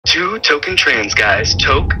Two token trans guys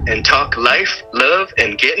toke and talk life, love,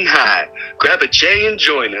 and getting high. Grab a J and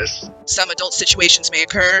join us. Some adult situations may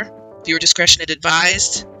occur. Viewer discretion is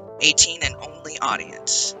advised. 18 and only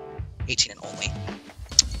audience. 18 and only.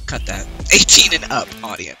 Cut that. 18 and up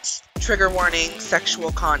audience. Trigger warning,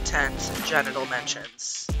 sexual content, genital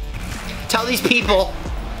mentions. Tell these people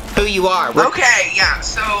who you are. Okay, yeah,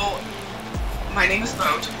 so my name is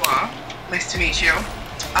Beau Dubois. Nice to meet you.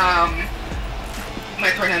 My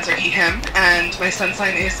pronouns are he, him, and my sun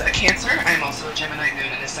sign is a Cancer. I'm also a Gemini moon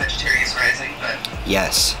and a Sagittarius rising, but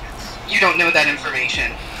yes, you don't know that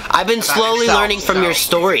information. I've been slowly learning from your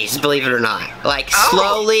stories, believe it or not. Like,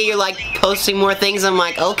 slowly, you're like posting more things. I'm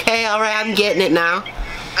like, okay, alright, I'm getting it now.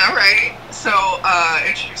 Alright, so,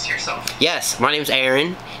 introduce yourself. Yes, my name's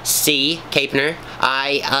Aaron C. Kapner.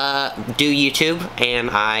 I, do YouTube, and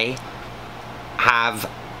I have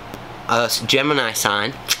a Gemini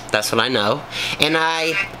sign. That's what I know. And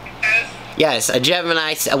yes, a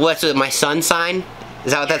Gemini, what's it, my sun sign?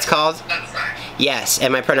 Is that what that's called? Sun sign. Yes,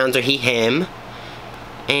 and my pronouns are he, him.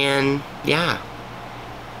 And, yeah.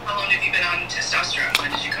 How long have you been on testosterone?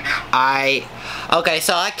 When did you come out? Okay,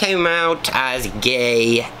 so I came out as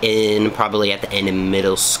gay in probably at the end of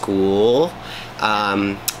middle school.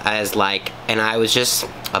 And I was just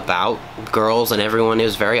about girls and everyone. It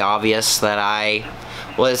was very obvious that I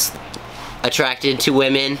was attracted to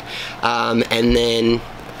women, and then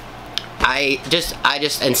I just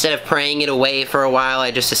instead of praying it away for a while, I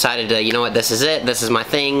just decided to, you know what, this is it, this is my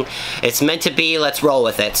thing, it's meant to be, let's roll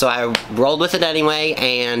with it. So I rolled with it anyway,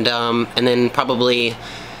 and then probably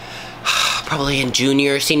in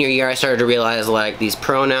senior year, I started to realize, like, these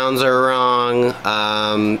pronouns are wrong,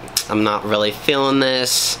 I'm not really feeling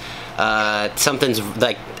this. Something's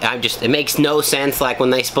like, it makes no sense, like when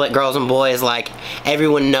they split girls and boys, like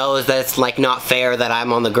everyone knows that it's like not fair that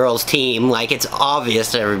I'm on the girls team, like it's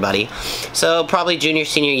obvious to everybody. So probably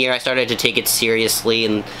senior year I started to take it seriously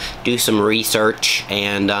and do some research,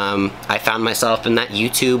 and I found myself in that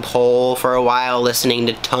YouTube hole for a while, listening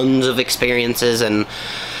to tons of experiences and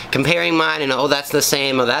comparing mine, and oh, that's the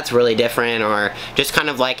same, oh, that's really different, or just kind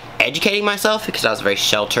of like educating myself, because I was very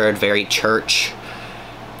sheltered, very church,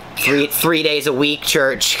 three days a week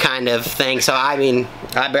church kind of thing. So I mean,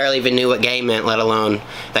 I barely even knew what gay meant, let alone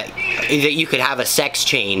that you could have a sex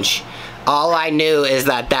change. All I knew is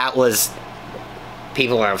that was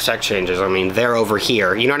people have sex changes. I mean, they're over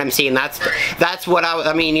here. You know what I'm saying? That's what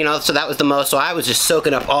I mean, you know, so that was the most. So I was just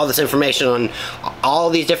soaking up all this information on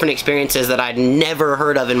all these different experiences that I'd never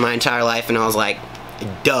heard of in my entire life, and I was like,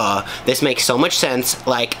 duh, this makes so much sense.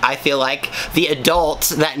 Like, I feel like the adults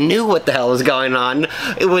that knew what the hell was going on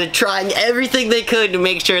were trying everything they could to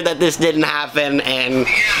make sure that this didn't happen, and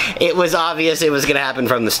it was obvious it was gonna happen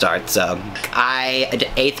from the start. So I, at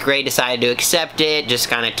 8th grade, decided to accept it, just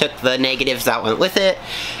kind of took the negatives that went with it,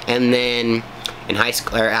 and then in high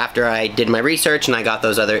school, or after I did my research and I got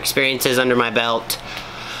those other experiences under my belt,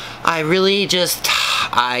 I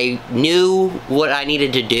knew what I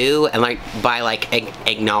needed to do, and by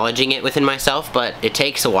acknowledging it within myself, but it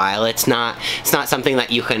takes a while. It's not something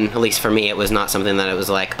that you can, at least for me, it was not something that it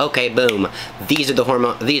was like, okay, boom, these are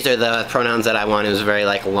the pronouns that I want. It was a very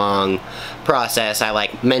long process. I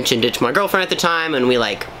mentioned it to my girlfriend at the time, and we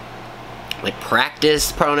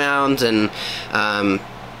practiced pronouns, and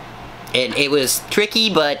it was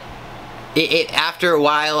tricky, but after a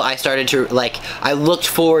while, I started to, I looked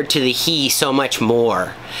forward to the he so much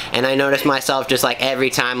more. And I noticed myself just, every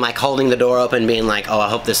time, holding the door open, being like, oh, I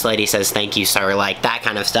hope this lady says thank you, sir, that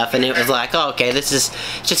kind of stuff. And it was like, oh, okay, this is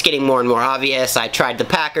just getting more and more obvious. I tried the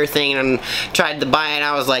Packer thing and tried to buy it.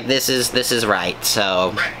 I was like, this is right.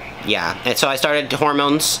 So, yeah. And so I started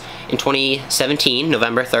hormones in 2017,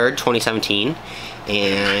 November 3rd, 2017.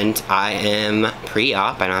 And I am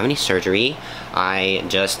pre-op. I don't have any surgery.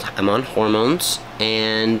 I'm on hormones,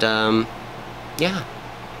 and yeah,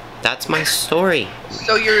 that's my story.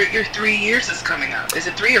 So your 3 years is coming up. Is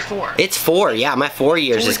it 3 or 4? It's 4. Yeah, my 4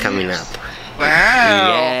 years is coming up.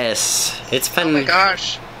 Wow. Yes, it's been. Oh my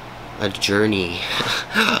gosh. A journey.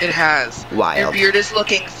 It has. Wild. Your beard is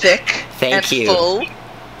looking thick. Thank you. Full.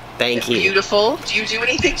 Thank you. Beautiful. Do you do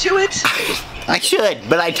anything to it? I should,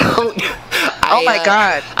 but I don't. Oh my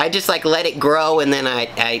god. I just let it grow, and then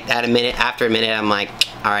after a minute, I'm like,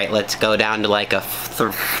 all right, let's go down to a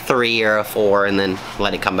 3 or a 4, and then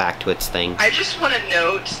let it come back to its thing. I just want to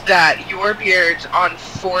note that your beard on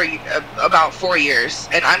about 4 years,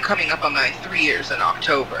 and I'm coming up on my 3 years in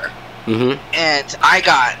October. Mm-hmm. And I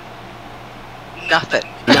got nothing.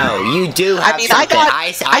 No, you do have something.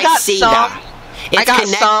 I got see some, that.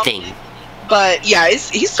 It's connecting. But yeah,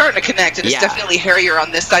 he's starting to connect, and it's Yeah. definitely hairier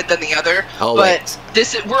on this side than the other. Always.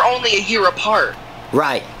 But we're only a year apart.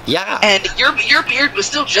 Right. Yeah. And your beard was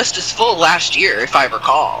still just as full last year, if I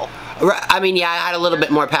recall. Right, I mean, yeah, I had a little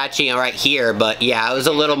bit more patchy right here, but yeah, it was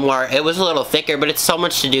a little thicker, but it's so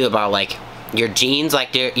much to do about, like, your genes,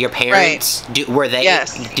 like, your parents,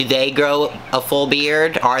 Yes. do they grow a full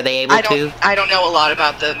beard? Are they able to? I don't know a lot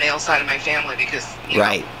about the male side of my family because, you know,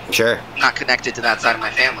 Right, sure. I'm not connected to that side of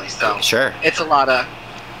my family, so Sure. it's a lot of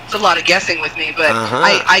guessing with me, but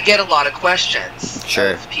I get a lot of questions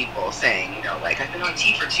Sure. of people saying, you know, like, I've been on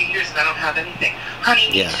T for 2 years and I don't have anything. Honey,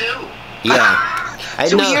 me too. Yeah.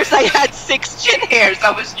 2 years I had 6 chin hairs.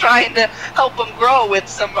 I was trying to help them grow with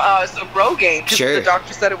some Rogaine because Sure. the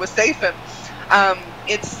doctor said it was safe. And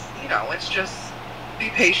it's, you know, it's just be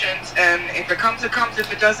patient, and if it comes, it comes.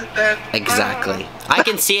 If it doesn't, then Exactly. I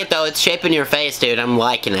can see it though. It's shaping your face, dude. I'm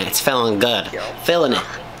liking it. It's feeling good. Feeling it.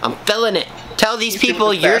 I'm feeling it. Tell these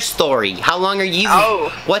people your story. How long are you?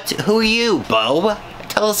 Who are you, Beau?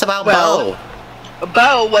 Tell us about Beau.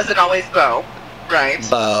 Beau wasn't always Beau. Right.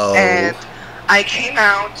 Beau. And I came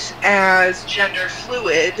out as gender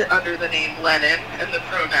fluid under the name Lennon and the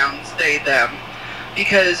pronouns they, them,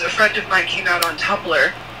 because a friend of mine came out on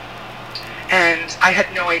Tumblr and I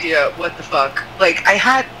had no idea what the fuck. Like,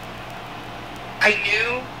 I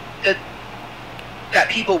knew that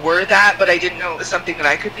people were that, but I didn't know it was something that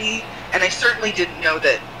I could be, and I certainly didn't know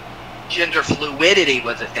that gender fluidity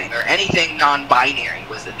was a thing or anything non-binary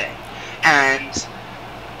was a thing. And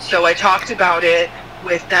so I talked about it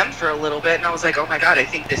with them for a little bit, and I was like, oh my god, I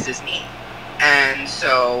think this is me. And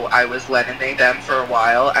so I was Lennon, they, them for a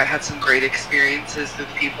while. I had some great experiences with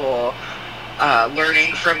people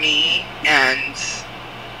learning from me and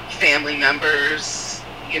family members.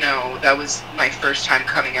 You know, that was my first time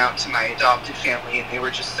coming out to my adopted family, and they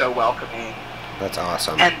were just so welcoming. That's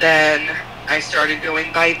awesome. And then I started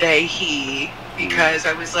going by they, he, because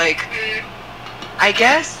I was like, I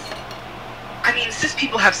guess, I mean, cis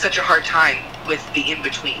people have such a hard time with the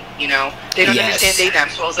in-between, you know? They don't understand they, them,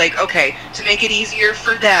 so I was like, okay, to make it easier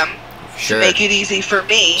for them, to make it easy for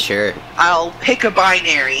me, I'll pick a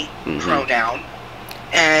binary pronoun,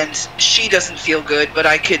 and she doesn't feel good, but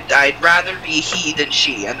I'd rather be he than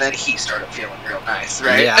she, and then he started feeling real nice,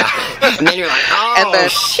 right? Yeah. And then you're like, oh, and then,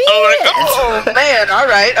 shit. oh man,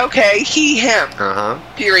 alright, okay, he, him,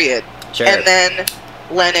 period. Sure. And then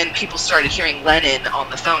Lennon, people started hearing Lennon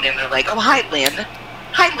on the phone, and they're like, oh, hi, Lynn.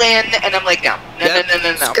 Hi, Lynn. And I'm like, no.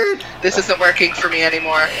 This isn't working for me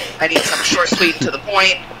anymore. I need something short, sweet, and to the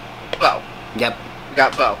point. Beau. Yep. We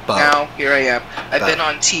got Beau. Beau. Now, here I am. I've been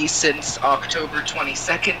on T since October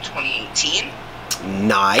 22nd, 2018.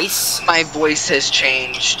 Nice. My voice has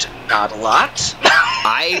changed not a lot.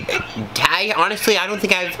 I honestly, I don't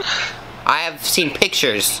think I have seen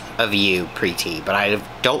pictures of you pre-T, but I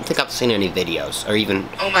don't think I've seen any videos or even.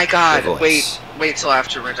 Oh my god! Wait till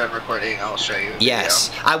after we're done recording. I'll show you. Yes,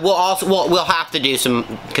 I will also. We'll have to do some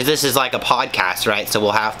because this is like a podcast, right? So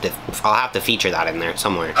I'll have to feature that in there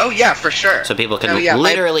somewhere. Oh yeah, for sure. So people can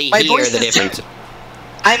literally hear the difference.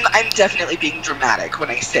 I'm definitely being dramatic when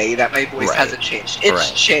I say that my voice hasn't changed.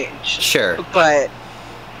 It's changed. Sure. But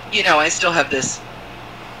you know, I still have this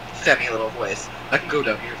femmy little voice. I can go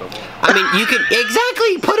down here if I want. I mean, you can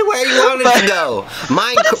exactly put it where you want it to go.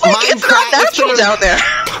 Mine cracks down there.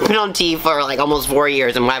 I've been on T for like almost 4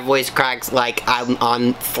 years, and my voice cracks like I'm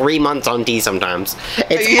on 3 months on T sometimes.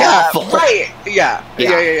 It's awful. Right. Yeah.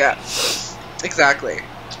 Exactly.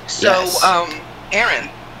 So, Aaron.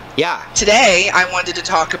 Yeah. Today, I wanted to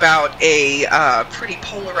talk about a pretty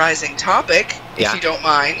polarizing topic, if you don't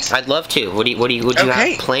mind. I'd love to. What do you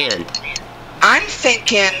have planned? I'm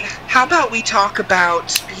thinking, how about we talk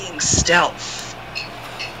about being stealth?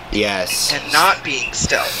 Yes. And not being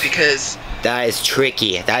stealth, because that is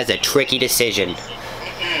tricky. That is a tricky decision.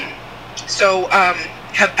 So,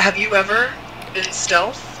 have you ever been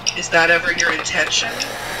stealth? Is that ever your intention?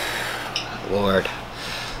 Lord.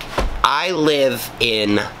 I live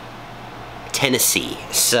in Tennessee,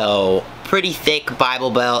 so pretty thick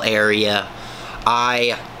Bible Belt area.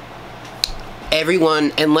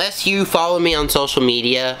 Everyone, unless you follow me on social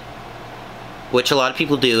media, which a lot of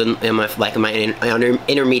people do in my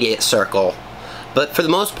intermediate circle, but for the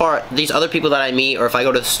most part, these other people that I meet, or if I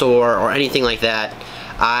go to the store or anything like that,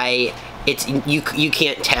 you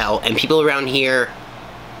can't tell, and people around here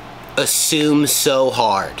assume so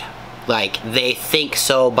hard, like they think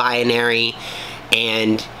so binary,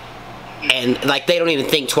 and like they don't even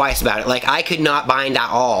think twice about it. Like I could not bind at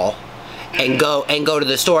all. And go to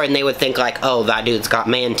the store, and they would think like, oh, that dude's got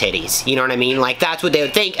man titties. You know what I mean? Like that's what they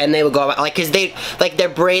would think, and they would go about like, cause they like their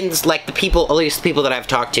brains, like the people, at least the people that I've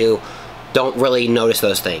talked to, don't really notice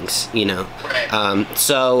those things, you know. Right.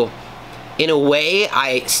 So in a way,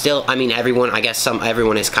 I mean,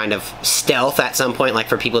 everyone is kind of stealth at some point. Like,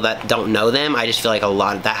 for people that don't know them, I just feel like a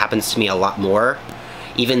lot of that happens to me a lot more.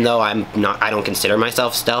 Even though I don't consider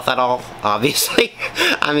myself stealth at all, obviously.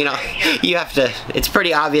 I mean, it's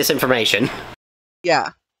pretty obvious information.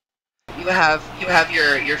 Yeah. You have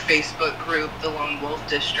your Facebook group, the Lone Wolf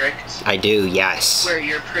District. I do, yes. Where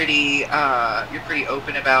you're pretty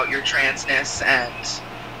open about your transness and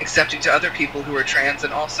accepting to other people who are trans,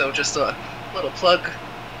 and also just a little plug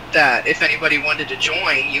that if anybody wanted to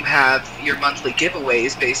join, you have your monthly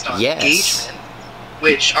giveaways based on engagement,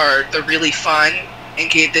 which are the really fun.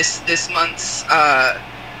 This month's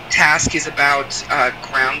task is about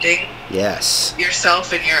grounding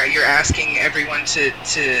yourself, and you're asking everyone to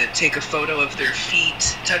take a photo of their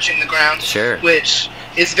feet touching the ground, which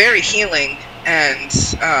is very healing, and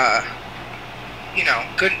you know,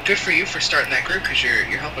 good for you for starting that group, because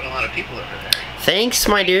you're helping a lot of people over there. Thanks,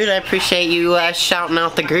 my dude. I appreciate you shouting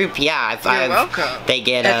out the group. Yeah, you're welcome. They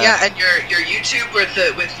get and your YouTube with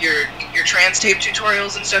your TransTape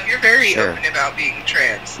tutorials and stuff. You're very open about being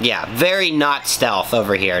trans. Yeah, very not stealth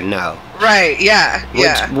over here. No. Right. Yeah.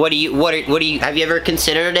 What do you? Have you ever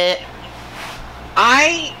considered it?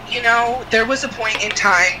 You know, there was a point in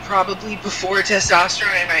time, probably before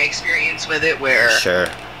testosterone and my experience with it, where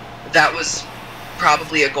that was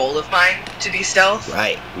probably a goal of mine, to be stealth.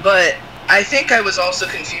 Right. But I think I was also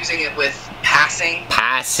confusing it with passing.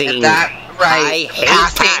 Passing. That, right. I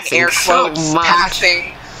hate passing, air quotes, so much.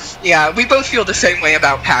 Passing. Yeah, we both feel the same way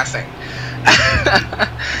about passing.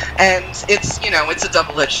 And it's, you know, it's a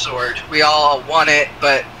double-edged sword. We all want it,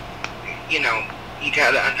 but, you know, you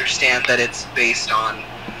gotta understand that it's based on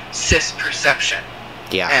cis perception.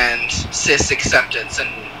 Yeah. And cis acceptance, and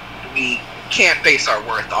we can't base our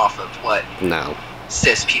worth off of what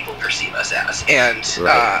cis people perceive us as. And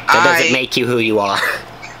that doesn't make you who you are.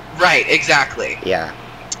 Right, exactly. Yeah.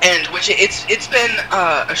 And which it's been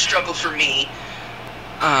a struggle for me,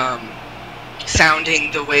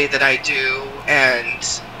 sounding the way that I do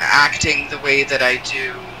and acting the way that I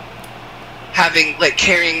do, having, like,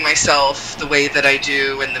 carrying myself the way that I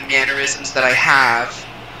do, and the mannerisms that I have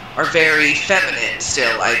are very feminine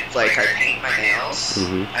still. I paint my nails.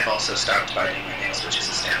 I've also stopped biting my nails, which is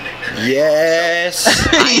astounding. Yes!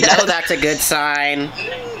 I know that's a good sign.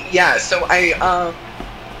 Yeah, so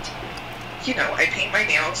you know, I paint my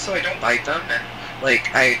nails so I don't bite them, and, like,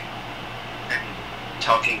 I'm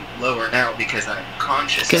talking lower now because I'm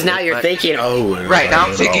conscious. Because now you're thinking, right, now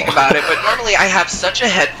I'm thinking about it, but normally I have such a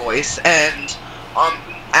head voice, and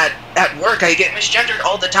at work I get misgendered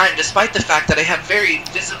all the time, despite the fact that I have very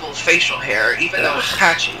visible facial hair, even though it's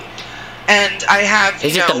patchy. And I have,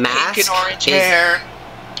 you know, pink and orange hair.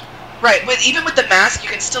 Right, even with the mask, you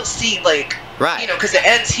can still see, like, you know, because it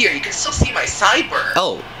ends here, you can still see my sideburn.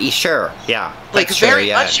 Oh, sure, yeah. Like, very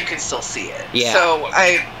much you can still see it. Yeah. So,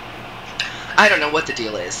 I don't know what the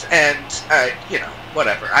deal is, and, you know,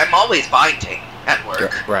 whatever. I'm always binding at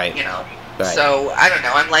work. Right. You know. Right. So, I don't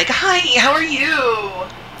know, I'm like, hi, how are you?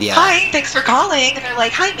 Yeah. Hi, thanks for calling. And they're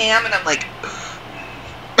like, hi, ma'am. And I'm like,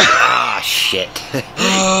 ah, shit.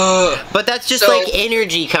 But that's just, like,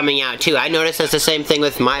 energy coming out, too. I notice that's the same thing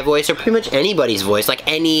with my voice, or pretty much anybody's voice. Like,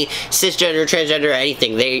 any cisgender, transgender,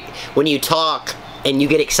 anything. When you talk and you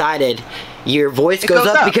get excited, your voice goes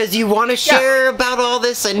up because you want to share about all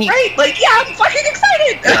this. And right, like, yeah, I'm fucking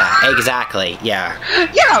excited. Yeah, exactly, yeah.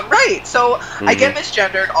 Yeah, right. So, I get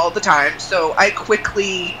misgendered all the time, so I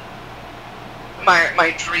quickly...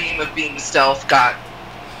 My dream of being stealth got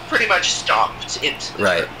pretty much stomped into the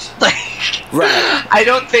dirt. Like, I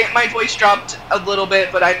don't think my voice dropped a little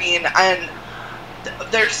bit, but I mean, and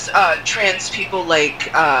there's trans people like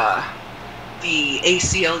the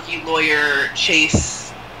ACLU lawyer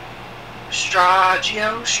Chase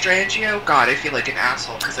Strangio. God, I feel like an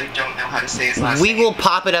asshole because I don't know how to say his last name. We will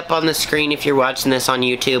pop it up on the screen if you're watching this on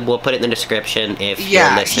YouTube. We'll put it in the description if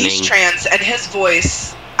you're listening. Yeah, he's trans, and his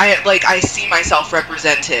voice... I see myself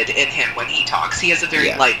represented in him when he talks. He has a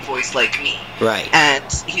very light voice like me. Right. And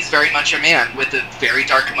he's very much a man with a very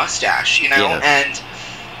dark mustache, you know? Yeah. And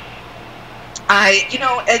I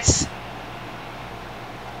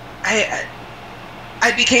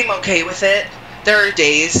became okay with it. There are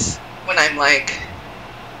days when I'm, like,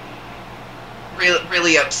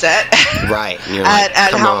 really upset. Right.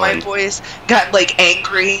 at how my voice got, like,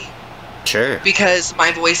 angry. Sure. Because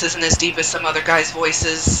my voice isn't as deep as some other guys'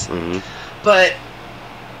 voices. But,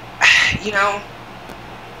 you know,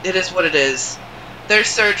 it is what it is. There's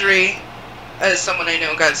surgery. As someone I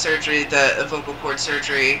know got surgery, the vocal cord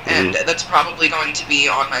surgery, and that's probably going to be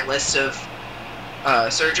on my list of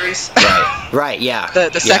surgeries. Right, yeah.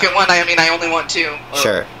 The second one, I mean, I only want 2 or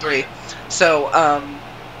Sure. 3. So,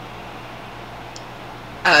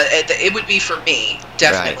 it would be for me,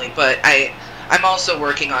 definitely. Right. But I'm also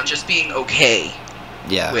working on just being okay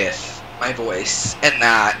with my voice, and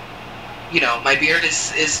that, you know, my beard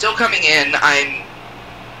is still coming in.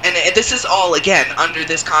 And this is all, again, under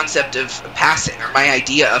this concept of passing, or my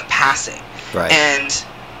idea of passing. Right. And,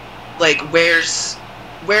 like, where's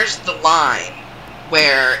the line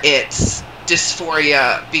where it's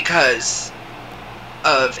dysphoria because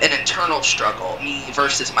of an internal struggle, me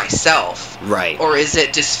versus myself? Right. Or is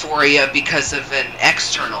it dysphoria because of an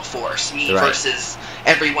external force, me versus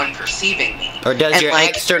everyone perceiving me? Or does and your like,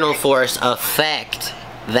 external force affect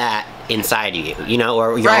that inside of you, you know,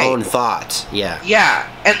 or your own thoughts? Yeah,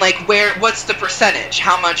 and like, what's the percentage?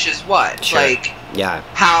 How much is what? Sure. Like,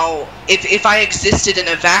 how, if I existed in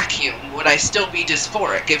a vacuum, would I still be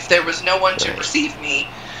dysphoric? If there was no one to perceive me,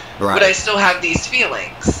 would I still have these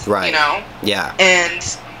feelings? Right. You know? Yeah.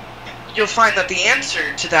 And you'll find that the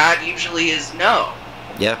answer to that usually is no.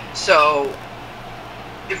 Yeah. So,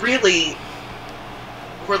 it really,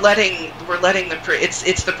 we're letting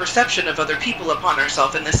it's the perception of other people upon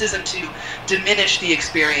ourselves, and this isn't to diminish the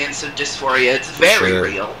experience of dysphoria. It's very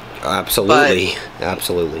real. Absolutely.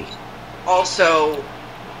 Absolutely. Also,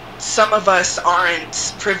 some of us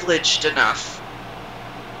aren't privileged enough,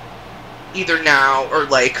 either now or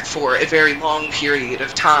like for a very long period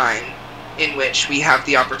of time, in which we have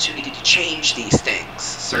the opportunity to change these things,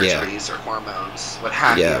 surgeries or hormones, what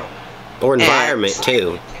have you. Or environment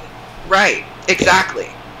too. Right, exactly.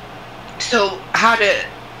 So how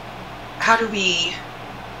do we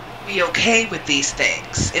be okay with these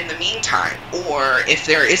things in the meantime? Or if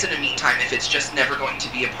there isn't a meantime, if it's just never going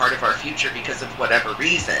to be a part of our future because of whatever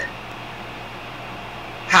reason,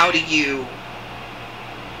 how do you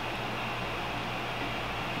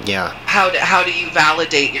how do you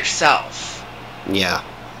validate yourself? Yeah.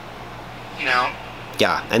 You know?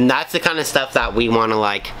 Yeah, and that's the kind of stuff that we want to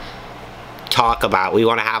like talk about. We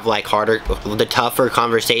want to have like the tougher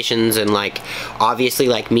conversations, and like obviously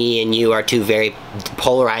like me and you are two very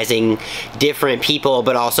polarizing different people,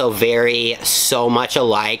 but also so much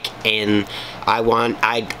alike. And I want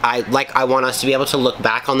us to be able to look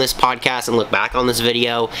back on this podcast and look back on this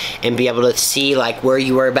video and be able to see like where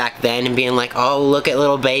you were back then, and being like, oh, look at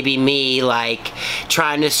little baby me, like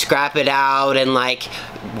trying to scrap it out and like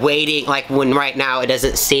waiting, like when right now it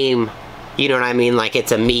doesn't seem, you know what I mean, like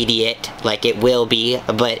it's immediate, like it will be,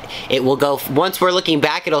 but it will go, once we're looking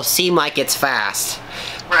back, it'll seem like it's fast.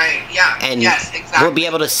 Right, yeah, and yes, exactly. We'll be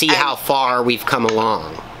able to see how far we've come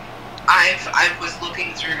along. I was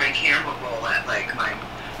looking through my camera roll at like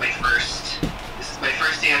this is my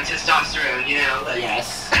first day on testosterone, you know, like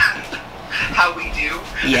yes. how we do.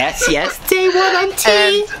 Yes, day one on T.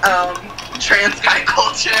 And trans guy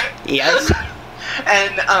culture. Yes.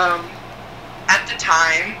 And at the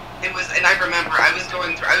time, it was, and I remember I was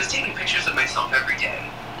taking pictures of myself every day,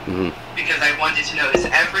 because I wanted to notice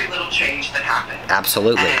every little change that happened.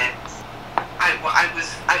 Absolutely. And I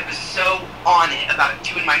was so on it about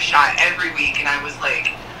doing my shot every week, and I was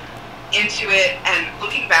like into it. And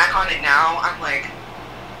looking back on it now, I'm like,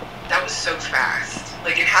 that was so fast.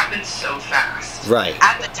 Like, it happened so fast. Right.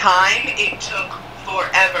 At the time, it took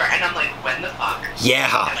forever, and I'm like, when the fuck? Yeah.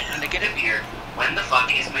 Am I gonna get a beard? When the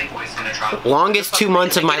fuck is my voice gonna drop? Longest 2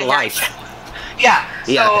 months of my life. Yeah.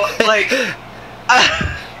 So like.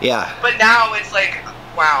 Yeah. But now it's like,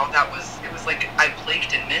 wow, it was like I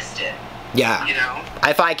blinked and missed it. Yeah. You know?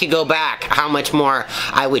 If I could go back, how much more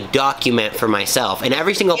I would document for myself. And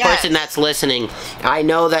every single person that's listening, I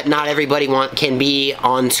know that not everybody can be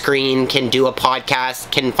on screen, can do a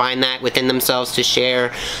podcast, can find that within themselves to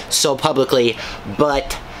share so publicly,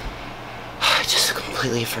 but I just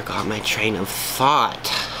completely forgot my train of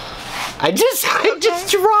thought. I just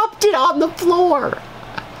dropped it on the floor.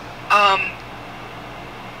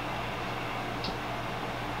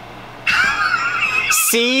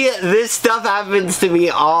 See, this stuff happens to me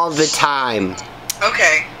all the time.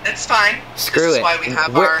 Okay, it's fine. Screw this it. Is why we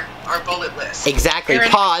have our bullet list. Exactly.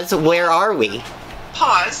 Pause. Where are we?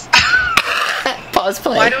 Pause. Pause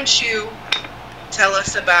play. Why don't you tell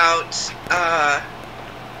us about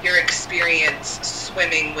your experience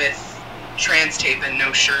swimming with TransTape and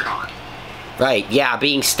no shirt on? Right, yeah,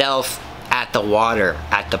 being stealth at the water,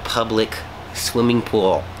 at the public swimming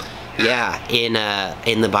pool. Yeah, in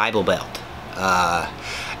the Bible Belt. That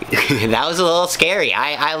was a little scary.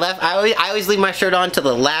 I always leave my shirt on till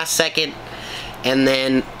the last second, and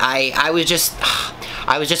then I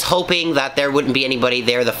I was just hoping that there wouldn't be anybody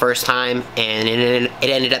there the first time, and it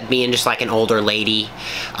ended up being just like an older lady,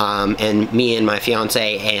 and me and my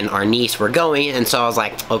fiance and our niece were going, and so I was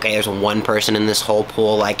like, okay, there's one person in this whole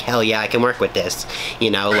pool, like, hell yeah, I can work with this,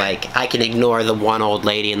 you know, like, I can ignore the one old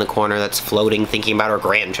lady in the corner that's floating thinking about her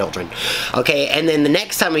grandchildren. Okay, and then the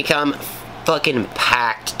next time we come, fucking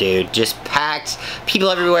packed, dude, just packed, people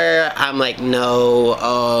everywhere. I'm like, no,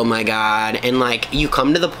 oh my god. And like, you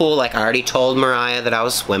come to the pool, like, I already told Mariah that I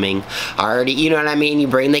was swimming, you know what I mean, you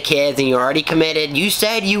bring the kids and you're already committed, you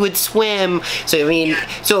said you would swim, so I mean,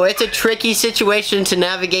 so it's a tricky situation to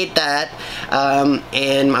navigate that.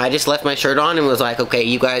 And I just left my shirt on and was like, okay,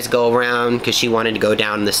 you guys go around, because she wanted to go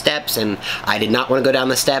down the steps and I did not want to go down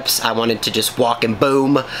the steps. I wanted to just walk and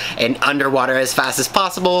boom and underwater as fast as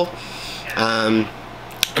possible.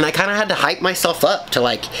 And I kind of had to hype myself up to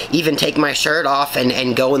like even take my shirt off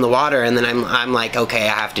and go in the water, and then I'm like, okay,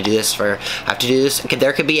 I have to do this.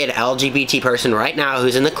 There could be an LGBT person right now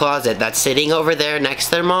who's in the closet that's sitting over there next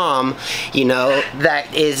to their mom, you know,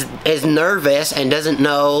 that is nervous and doesn't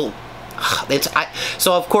know.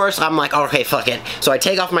 So of course I'm like, okay, fuck it. So I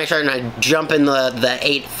take off my shirt and I jump in the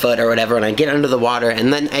 8 foot or whatever, and I get under the water,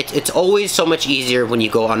 and then it's always so much easier when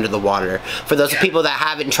you go under the water. For those people that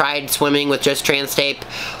haven't tried swimming with just TransTape,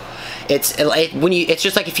 it's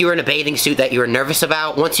just like if you were in a bathing suit that you were nervous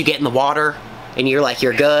about. Once you get in the water and you're like,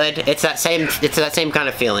 you're good, it's that same kind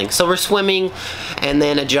of feeling. So we're swimming, and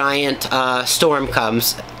then a giant storm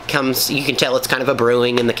comes. You can tell it's kind of a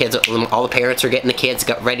brewing, and the kids, all the parents are getting the kids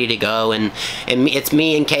ready to go, and it's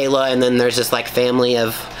me and Kayla, and then there's this like family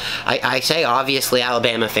of, I say obviously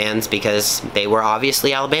Alabama fans because they were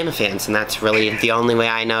obviously Alabama fans, and that's really the only way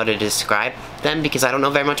I know to describe them, because I don't know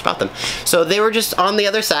very much about them. So they were just on the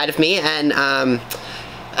other side of me, and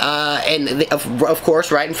of course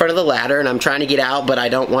right in front of the ladder, and I'm trying to get out, but I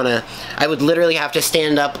don't want to. I would literally have to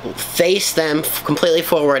stand up, face them completely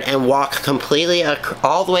forward, and walk completely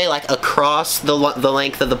all the way like across the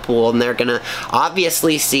length of the pool, and they're gonna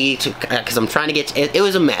obviously see, because I'm trying to get to, it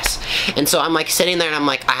was a mess. And so I'm like sitting there, and I'm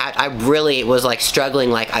like, I really was like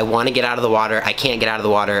struggling, like, I want to get out of the water, I can't get out of the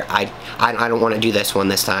water, I don't want to do this one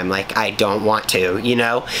this time, like, I don't want to, you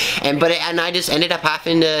know. And I just ended up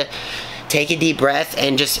having to take a deep breath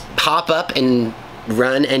and just hop up and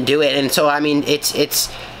run and do it. And so I mean, it's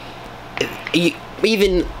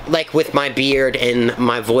even like with my beard and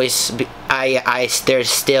my voice, there's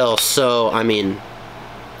still, so I mean,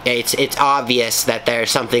 it's obvious that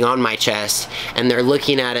there's something on my chest, and they're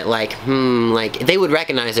looking at it like, like they would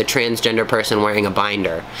recognize a transgender person wearing a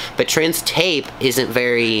binder, but TransTape isn't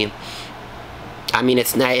very, I mean,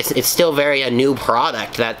 it's nice. It's still a new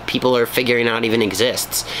product that people are figuring out even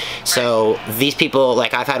exists. So these people,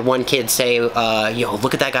 like, I've had one kid say, "Yo,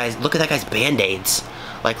 look at that guy's Band-Aids.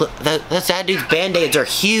 Like, look, that dude's Band-Aids are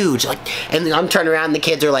huge." Like, and I'm turning around, and the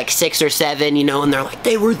kids are like 6 or 7, you know, and they're like,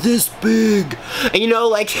 they were this big, and you know,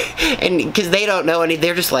 like, and because they don't know any,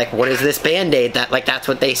 they're just like, what is this Band-Aid? That's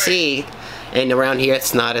what they see. And around here,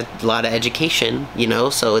 it's not a lot of education, you know,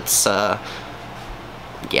 so it's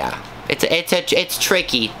yeah. It's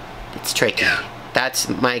tricky. It's tricky. Yeah. That's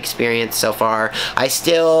my experience so far. I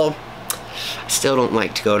still don't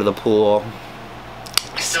like to go to the pool.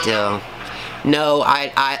 No,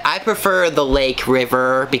 I prefer the lake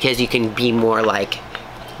river, because you can be more like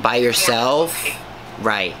by yourself.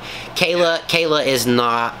 Right. Kayla is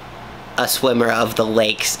not a swimmer of the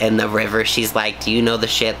lakes and the river. She's like, do you know the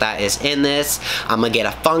shit that is in this? I'm gonna get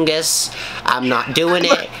a fungus. I'm not doing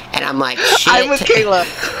it. And I'm like, shit. I'm with Kayla.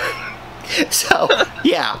 So,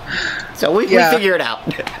 yeah. So we figure it out.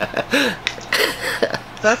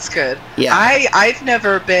 That's good. Yeah. I've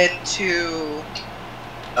never been to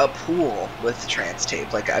a pool with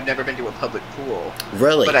TransTape. Like, I've never been to a public pool.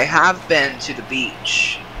 Really? But I have been to the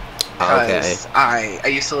beach. Okay. I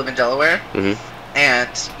used to live in Delaware. Mm-hmm.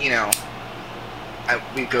 And, you know,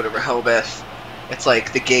 we go to Rehoboth. It's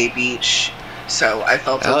like the gay beach. So I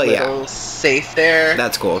felt a little safe there.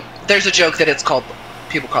 That's cool. There's a joke that it's called,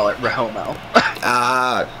 people call it Rehomo.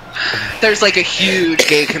 There's like a huge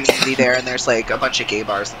gay community there, and there's like a bunch of gay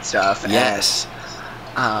bars and stuff. Yes.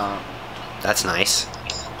 And, that's nice.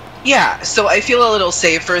 Yeah, so I feel a little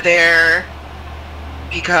safer there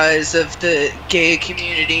because of the gay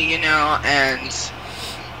community, you know, and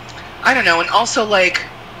I don't know, and also like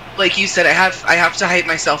you said, I have to hype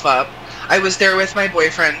myself up. I was there with my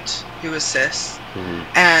boyfriend, who is cis,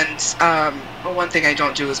 and one thing I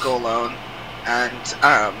don't do is go alone. And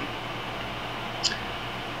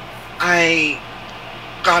I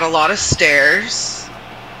got a lot of stares.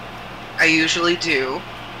 I usually do,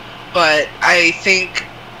 but I think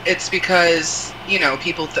it's because, you know,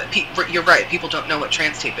 people, you're right, people don't know what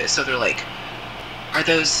TransTape is, so they're like, are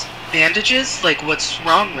those bandages? Like, what's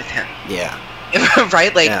wrong with him? Yeah.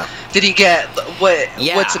 Right? Like, did he get,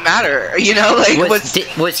 what's the matter? You know, like,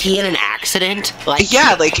 was he in an accident? Like,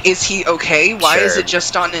 yeah, like, is he okay? Why is it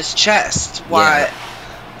just on his chest? Why? Yeah.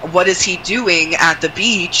 What is he doing at the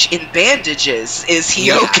beach in bandages? Is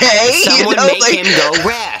he okay? Someone make him go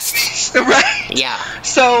rest. Right? Yeah.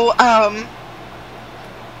 So,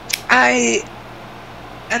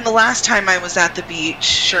 and the last time I was at the beach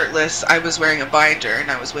shirtless, I was wearing a binder and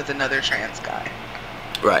I was with another trans guy.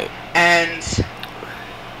 Right. And,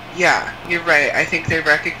 yeah, you're right. I think they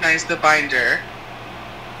recognize the binder,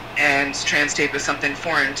 and TransTape is something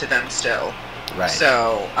foreign to them still. Right.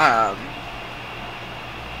 So,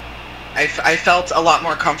 I felt a lot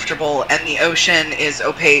more comfortable, and the ocean is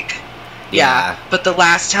opaque. Yeah. But the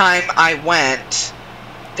last time I went,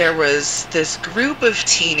 there was this group of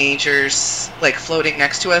teenagers, like, floating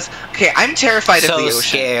next to us. Okay, I'm terrified of the ocean. So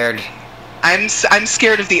scared. I'm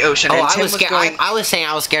scared of the ocean. Oh, and I Tim was scared. I was saying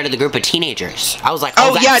I was scared of the group of teenagers. I was like,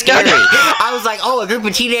 oh, that's scary. No. I was like, oh, a group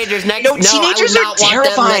of teenagers next. No, teenagers I would not are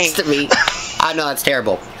terrifying. Want them next to me. I know that's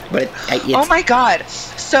terrible, but oh my god.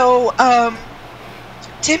 So,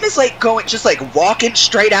 Tim is like just like walking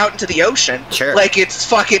straight out into the ocean. Sure. Like it's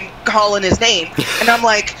fucking calling his name. And I'm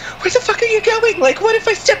like, where the fuck are you going? Like, what if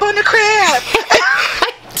I step on a crab?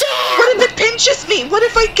 What if it pinches me? What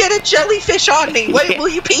if I get a jellyfish on me? What, will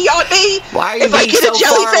you pee on me? Why are you being so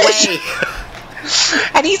far away?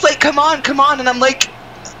 And he's like, come on. And I'm like,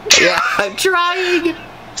 yeah, I'm trying.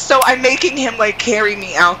 So I'm making him like carry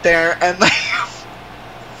me out there, and like,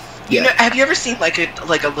 you know, have you ever seen like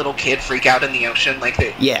a little kid freak out in the ocean? Like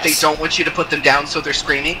they don't want you to put them down, so they're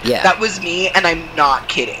screaming. Yeah. That was me, and I'm not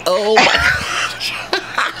kidding. Oh my gosh.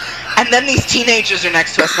 And then these teenagers are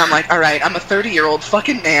next to us, and I'm like, all right, I'm a 30-year-old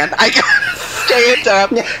fucking man. I gotta stand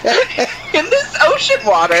up in this ocean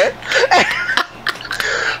water.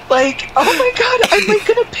 Like, oh my god, I'm like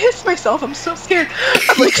gonna piss myself. I'm so scared.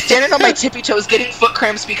 I'm like standing on my tippy toes, getting foot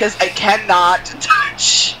cramps because I cannot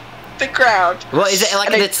touch the ground. Well, is it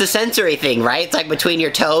like it's the sensory thing, right? It's like between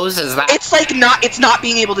your toes. Is that? It's like it's not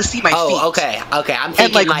being able to see my feet. Oh, okay. I'm thinking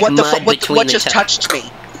and like mud between what just touched me,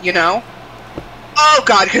 you know? Oh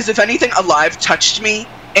god, because if anything alive touched me,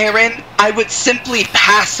 Aaron, I would simply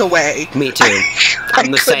pass away. Me too.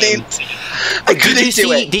 I'm the same. I couldn't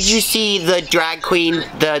do it. Did you see the drag queen,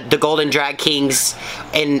 the Golden Drag Kings,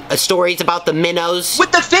 and stories about the minnows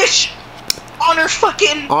with the fish on her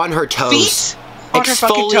fucking toes, feet?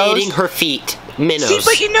 Exfoliating her feet, minnows. See,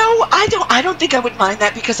 but you know, I don't think I would mind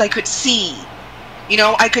that because I could see. You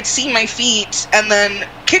know, I could see my feet and then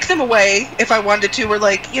kick them away if I wanted to, or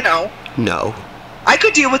like, you know. No. I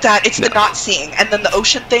could deal with that. It's the not seeing, and then the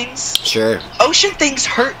ocean things. Sure. Ocean things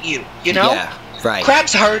hurt you. You know. Yeah. Right.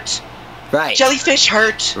 Crabs hurt. Right. Jellyfish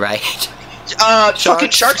hurt. Right.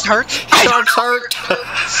 Fucking sharks hurt. Sharks hurt.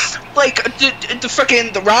 Like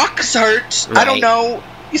the rocks hurt. Right. I don't know.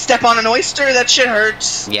 You step on an oyster, that shit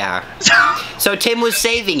hurts. Yeah. So Tim was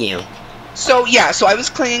saving you. So yeah, so I was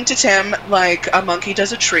clinging to Tim like a monkey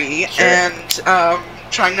does a tree, sure. And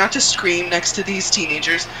trying not to scream next to these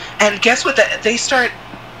teenagers. And guess what?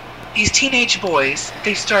 These teenage boys,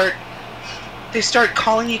 they start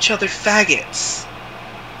calling each other faggots.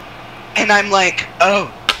 And I'm like, oh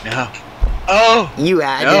no. Oh, you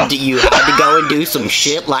had to go and do some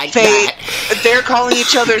shit like that. They're calling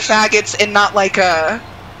each other faggots, and not like a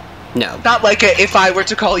if I were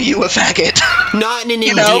to call you a faggot. Not in an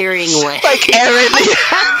endearing way. Like Aaron,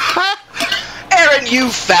 you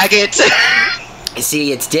faggot.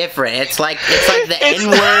 See, it's different. It's like the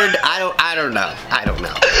N-word. I don't know.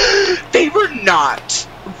 They were not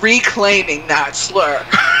reclaiming that slur.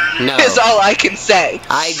 No, is all I can say.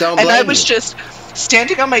 I don't blame you. And I was just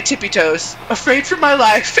standing on my tippy toes, afraid for my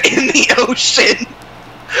life in the ocean.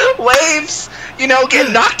 Waves, you know,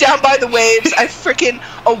 getting knocked down by the waves.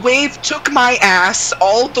 A wave took my ass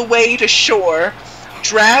all the way to shore,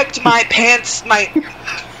 dragged my pants, my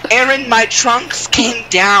trunks came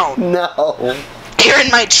down. No.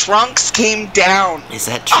 Aaron, my trunks came down. Is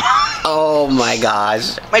that true? Oh my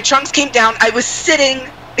gosh. My trunks came down. I was sitting.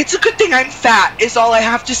 It's a good thing I'm fat, is all I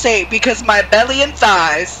have to say, because my belly and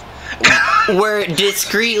thighs were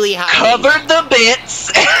discreetly hiding. Covered the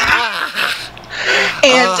bits.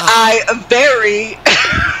 And I very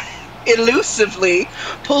elusively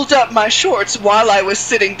pulled up my shorts while I was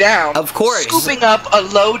sitting down. Of course. Scooping up a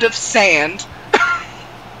load of sand.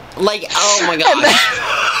 Like, oh my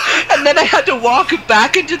gosh. And then I had to walk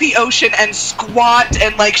back into the ocean and squat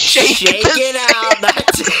and like shake it out.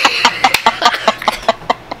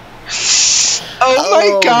 Oh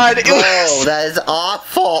my god, it Beau, was... that is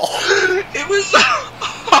awful. It was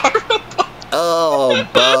horrible. Oh,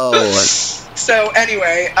 Beau. So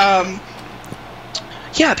anyway,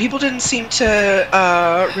 yeah, people didn't seem to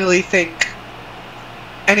really think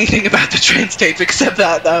anything about the TransTape except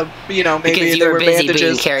that, you know, maybe because you there were were busy bandages.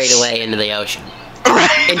 being carried away into the ocean.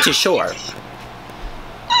 Right. Into shore.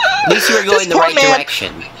 At least you were going the poor right man,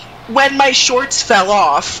 direction. When my shorts fell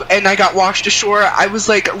off and I got washed ashore, I was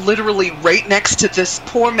like literally right next to this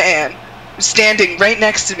poor man, standing right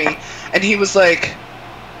next to me, and he was like,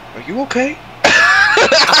 "Are you okay?"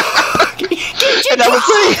 And I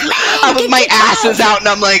was my ass is out, and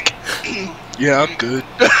I'm like, "Yeah, I'm good."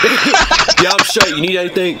 Yeah, I'm straight. You need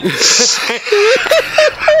anything?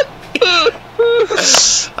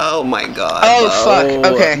 Oh my god. Oh, Beau.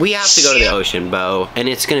 fuck. Okay. We have to go to the ocean, Beau, and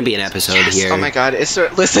it's gonna be an episode here. Oh my god.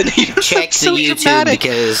 Listen, Check the so YouTube dramatic.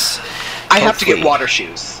 because I have to get hopefully- water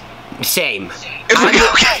shoes. Same.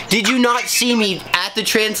 Okay. Did you not see me at the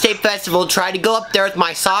TransTape Festival try to go up there with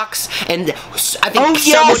my socks? And I think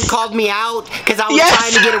someone called me out because I was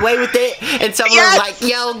trying to get away with it. And someone was like,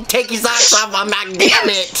 yo, take your socks off. I'm like, damn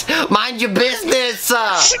it. Mind your business. Ooh.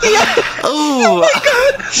 Oh my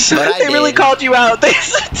god. But they really called you out. They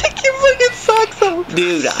said, take your fucking socks off.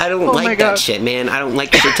 Dude, I don't like that shit, man. I don't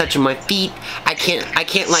like shit touching my feet. I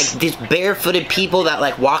can't like these barefooted people that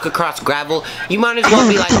like walk across gravel. You might as well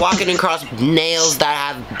be like walking across nails that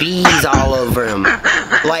have bees all over them.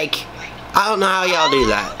 Like, I don't know how y'all do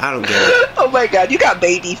that. I don't get it. Oh my god, you got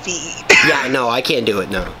baby feet. Yeah, no, I can't do it,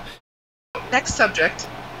 no. Next subject,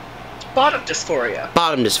 bottom dysphoria.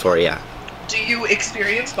 Bottom dysphoria. Do you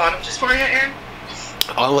experience bottom dysphoria, Aaron?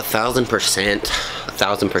 Oh, 1,000%.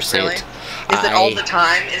 1,000%. Really? Is it all the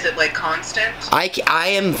time? Is it like constant? I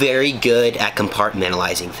am very good at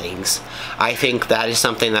compartmentalizing things. I think that is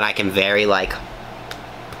something that I can very like,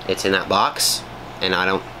 it's in that box, and I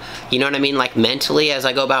don't, you know what I mean? Like mentally as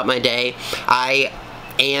I go about my day, I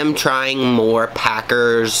am trying more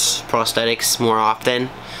Packers prosthetics more often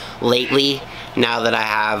lately, now that I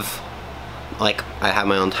have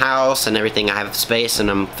my own house and everything. I have space and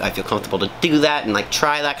I feel comfortable to do that and like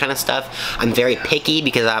try that kind of stuff. I'm very picky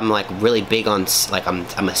because I'm like really big on like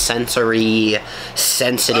I'm a sensory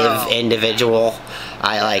sensitive individual.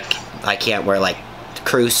 I can't wear like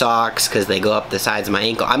crew socks because they go up the sides of my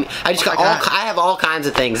ankle. I have all kinds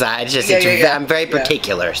of things. I'm very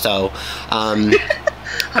particular. So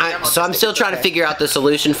so I'm still trying to figure out the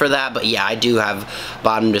solution for that. But yeah, I do have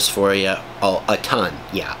bottom dysphoria a ton.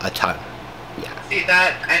 Yeah, a ton. Yeah. See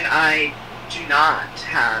that, and I do not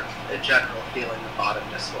have a general feeling of bottom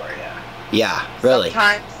dysphoria. Yeah, really.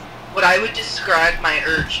 Sometimes, what I would describe my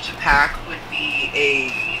urge to pack would be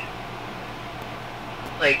a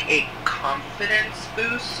confidence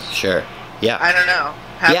boost. Sure. Yeah. I don't know.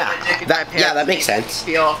 That makes sense.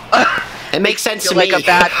 It makes sense to me. Like a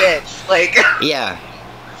bad bitch. Like. Yeah.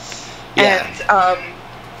 Yeah. And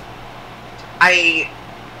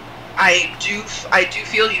I do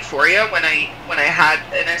feel euphoria when I had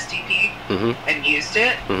an STP and used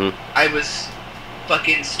it. I was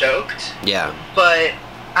fucking stoked. Yeah. But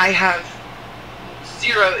I have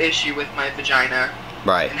zero issue with my vagina.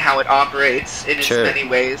 Right. And how it operates in as many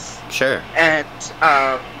ways. Sure. And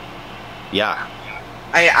yeah.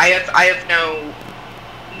 I have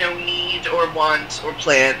no need or want or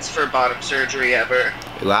plans for bottom surgery ever.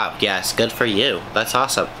 Wow. Yes. Good for you. That's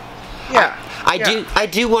awesome. Yeah. I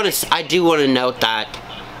do want to note that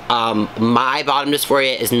my bottom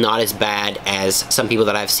dysphoria is not as bad as some people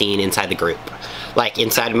that I've seen inside the group, like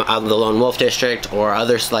inside of the Lone Wolf District or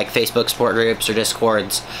others like Facebook support groups or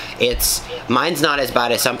Discords. Mine's not as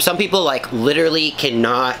bad as some people like literally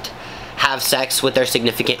cannot have sex with their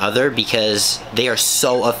significant other because they are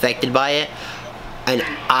so affected by it, and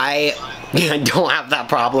I don't have that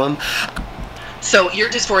problem. So your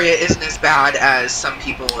dysphoria isn't as bad as some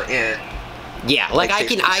people in. Yeah, like I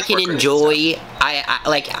can enjoy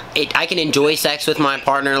I can enjoy sex with my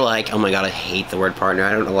partner. Like, oh my god, I hate the word partner.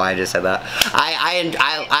 I don't know why I just said that.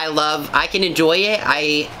 I can enjoy it.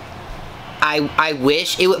 I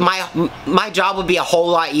wish my job would be a whole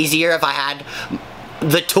lot easier if I had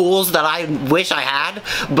the tools that I wish I had,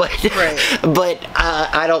 but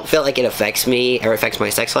I don't feel like it affects me or affects my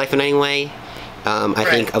sex life in any way. I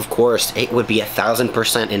think, of course, it would be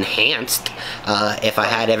 1,000% enhanced if I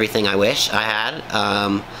had everything I wish I had.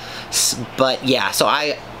 But yeah, so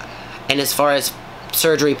and as far as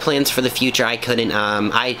surgery plans for the future, I couldn't.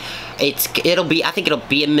 I think it'll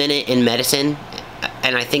be a minute in medicine,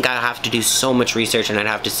 and I think I'll have to do so much research, and I'd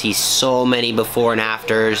have to see so many before and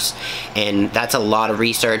afters, and that's a lot of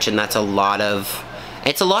research, and that's a lot of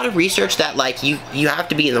It's a lot of research that, like, you have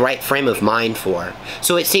to be in the right frame of mind for.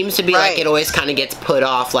 So it seems to be like it always kind of gets put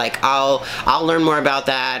off, like, I'll learn more about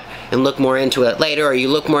that and look more into it later, or you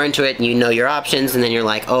look more into it and you know your options, and then you're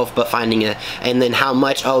like, oh, but finding it, and then how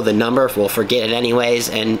much, oh, the number, we'll forget it anyways,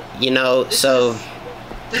 and, you know, so...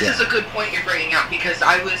 This is a good point you're bringing up, because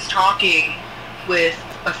I was talking with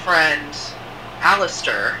a friend,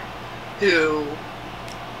 Alistair, who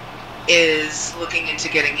is looking into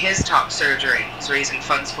getting his top surgery. He's raising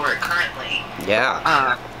funds for it currently.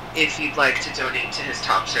 Yeah. If you'd like to donate to his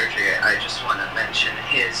top surgery, I just want to mention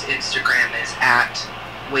his Instagram is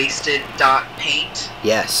 @wasted.paint.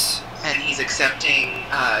 Yes. And he's accepting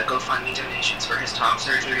GoFundMe donations for his top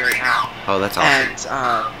surgery right now. Oh, that's awesome.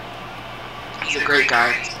 And he's a great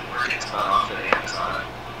guy. He's been working his butt off at Amazon.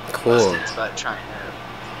 Cool. Busting his butt trying to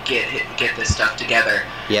get this stuff together.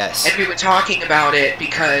 Yes. And we were talking about it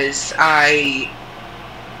because I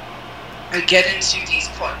get into these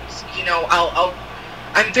points. You know,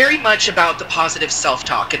 I'm very much about the positive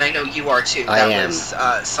self-talk, and I know you are too. That was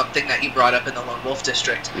something that you brought up in the Lone Wolf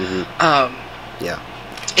District. Mm-hmm. Yeah.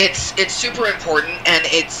 It's super important, and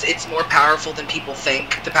it's more powerful than people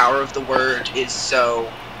think. The power of the word is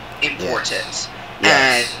so important.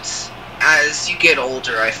 Yes. And as you get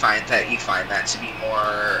older, I find that you find that to be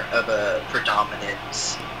more of a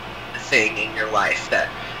predominant thing in your life, that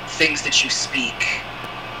things that you speak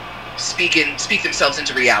themselves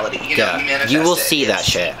into reality. You know, you manifest you will it. see that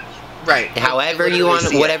shit. Right. However you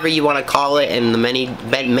want, whatever you want to call it, and the many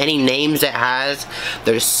names it has.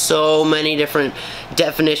 There's so many different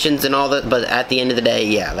definitions and all that, but at the end of the day,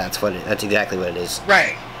 yeah, that's exactly what it is.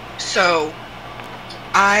 Right. So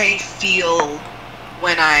I feel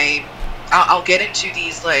when I'll get into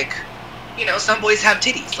these, like, you know, some boys have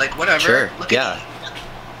titties, like, whatever. Sure. Look at me.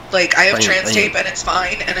 Like, I have TransTape and it's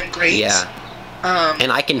fine and I'm great. Yeah.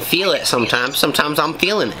 And I can feel it sometimes. Sometimes I'm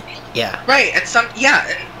feeling it. Yeah. Right. And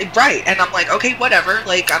right. And I'm like, okay, whatever.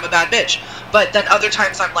 Like, I'm a bad bitch. But then other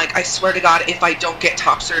times I'm like, I swear to God, if I don't get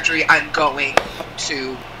top surgery, I'm going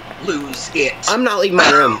to lose it. I'm not leaving my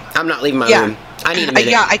room. I'm not leaving my room. I need a minute.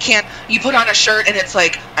 Yeah, I can't. You put on a shirt and it's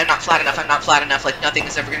like, I'm not flat enough. I'm not flat enough. Like, nothing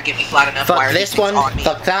is ever going to get me flat enough. Fuck Why are this these things one. on me?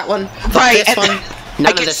 Fuck that one. Fuck right. this one.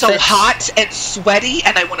 I get so hot and sweaty,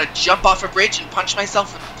 and I want to jump off a bridge and punch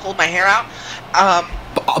myself and pull my hair out.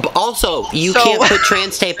 Also, you can't put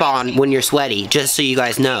TransTape on when you're sweaty, just so you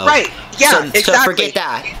guys know. Right, yeah, exactly. So forget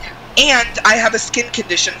that. And I have a skin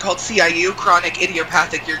condition called CIU, chronic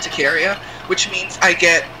idiopathic urticaria, which means I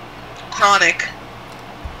get chronic,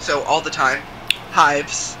 so all the time,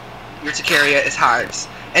 hives. Urticaria is hives.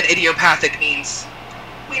 And idiopathic means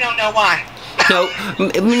we don't know why. No,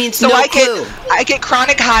 it means so no clue. I get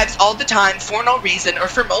chronic hives all the time for no reason or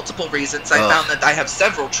for multiple reasons. I found that I have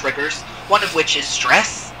several triggers, one of which is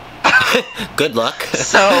stress. Good luck.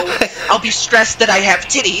 So I'll be stressed that I have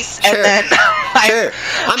titties, and then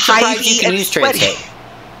I'm surprised you can use TransTape.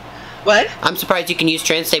 What? I'm surprised you can use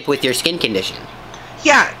TransTape with your skin condition.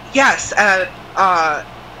 Yeah. Yes.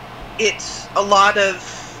 It's a lot of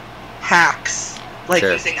hacks, like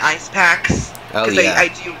using ice packs. Because I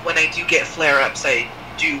do, when I do get flare-ups, I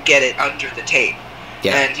do get it under the tape.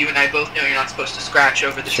 Yeah. And you and I both know you're not supposed to scratch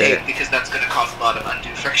over the tape, because that's going to cause a lot of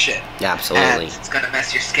undue friction. Yeah, absolutely. And it's going to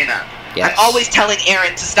mess your skin up. Yes. I'm always telling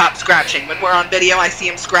Aaron to stop scratching. When we're on video, I see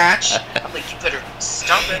him scratch. I'm like, you better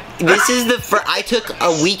stop it. This is I took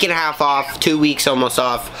a week and a half off, 2 weeks almost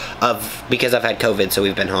off, because I've had COVID, so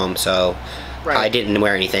we've been home, so... Right. I didn't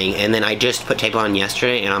wear anything, and then I just put tape on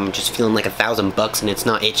yesterday, and I'm just feeling like $1,000 and it's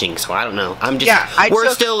not itching, so I don't know. I'm just,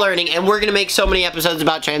 we're still learning, and we're gonna make so many episodes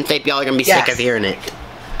about TransTape, y'all are gonna be sick of hearing it.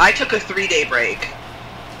 I took a 3-day break,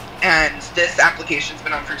 and this application's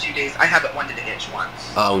been on for 2 days. I haven't wanted to itch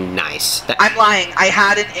once. Oh, nice. I'm lying. I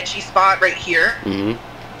had an itchy spot right here,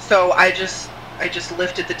 so I just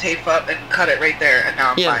lifted the tape up and cut it right there, and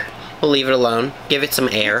now I'm fine. We'll leave it alone. Give it some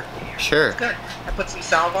air. Sure. Good. I put some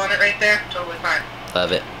salve on it right there. Totally fine.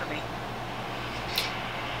 Love it.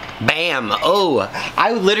 Bam! Oh,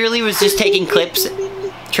 I literally was just taking clips.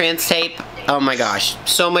 TransTape. Oh my gosh.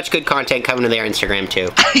 So much good content coming to their Instagram too.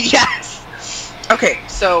 Yes! Okay,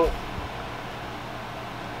 so...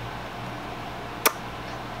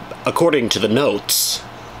 According to the notes...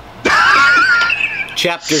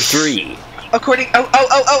 Chapter 3.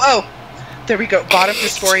 Oh! There we go. Bottom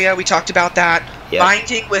dysphoria, we talked about that. Yep.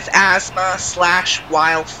 Binding with asthma /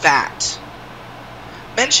 wild fat.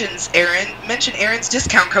 mention Aaron's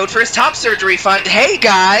discount code for his top surgery fund. Hey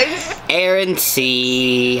guys, Aaron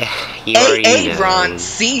C. You already know. Aaron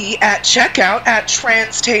C at checkout at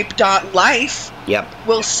transtape.life. Yep.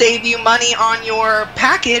 Will save you money on your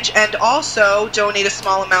package and also donate a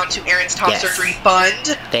small amount to Aaron's top surgery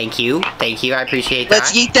fund. Thank you. I appreciate that.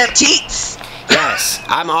 Let's yeet them teats. Yes,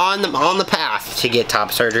 I'm on the path to get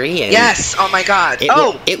top surgery. And yes. Oh my God.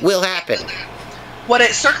 It will happen.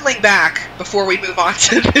 Circling back before we move on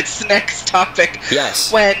to this next topic.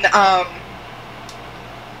 Yes. When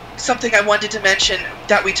something I wanted to mention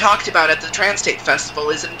that we talked about at the TransTape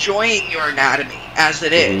Festival is enjoying your anatomy as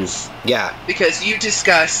it is. Yeah. Because you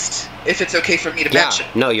discussed, if it's okay for me to mention.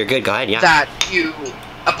 No, you're good. Go ahead. Yeah. That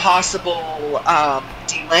a possible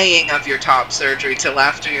delaying of your top surgery till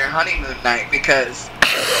after your honeymoon night because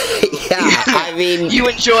I mean, you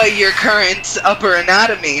enjoy your current upper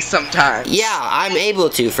anatomy sometimes. Yeah, I'm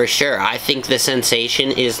able to for sure. I think the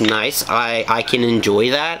sensation is nice. I can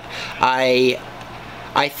enjoy that. I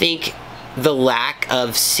think the lack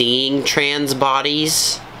of seeing trans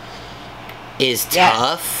bodies is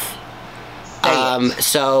tough.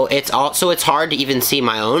 So it's hard to even see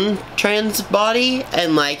my own trans body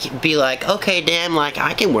and like be like, okay, damn, like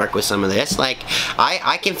I can work with some of this, like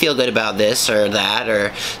I can feel good about this or that,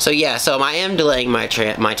 or so I am delaying my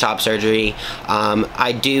top surgery.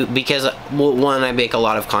 I do because one, I make a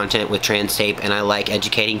lot of content with TransTape and I like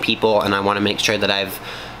educating people and I want to make sure that I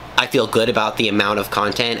feel good about the amount of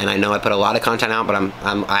content, and I know I put a lot of content out, but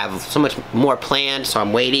I have so much more planned, so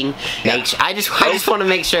I'm waiting. Yeah. I just want to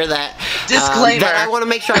make sure that disclaimer. That I want to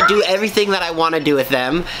make sure I do everything that I want to do with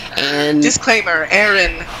them. And disclaimer: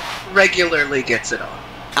 Aaron regularly gets it on.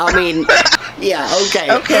 I mean, yeah, okay.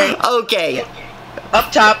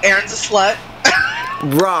 Up top, Aaron's a slut.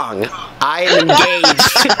 Wrong. I am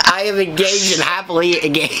engaged. I am engaged and happily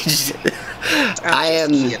engaged.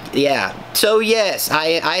 Yeah. So yes,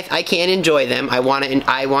 I can enjoy them. I want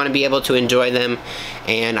to be able to enjoy them,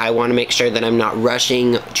 and I want to make sure that I'm not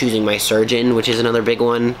rushing choosing my surgeon, which is another big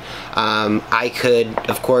one. I could,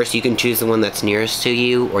 of course, you can choose the one that's nearest to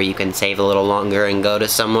you, or you can save a little longer and go to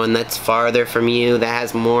someone that's farther from you that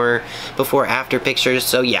has more before-after pictures.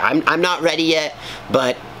 So yeah, I'm not ready yet,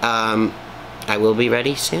 but I will be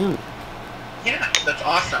ready soon. Yeah, that's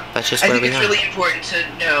awesome. That's just I think it's really important to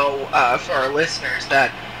know for our listeners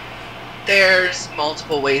that there's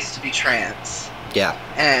multiple ways to be trans. Yeah.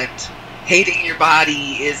 And hating your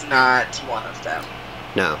body is not one of them.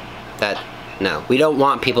 No. No. We don't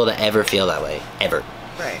want people to ever feel that way. Ever.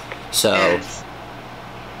 Right. So... And,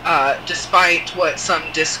 despite what some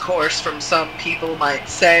discourse from some people might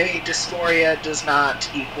say, dysphoria does not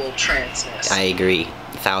equal transness. I agree.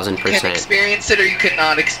 1,000%. You can experience it or you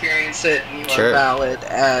cannot experience it, and you are valid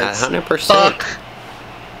as 100%. fuck.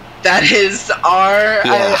 That is our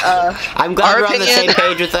I'm glad we're on the same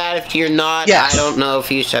page with that. If you're not, yes. I don't know if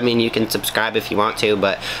you should, I mean, you can subscribe if you want to,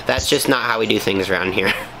 but that's just not how we do things around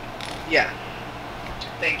here. Yeah.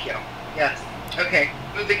 Thank you. Yes. Okay,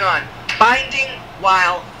 moving on. Binding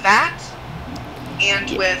while fat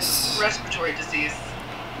and with respiratory disease.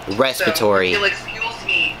 Respiratory. So, you'll excuse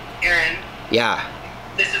me, Aaron. Yeah.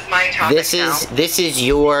 This is my topic This is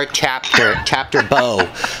your chapter, Beau.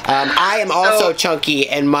 I am also chunky,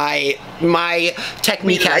 and my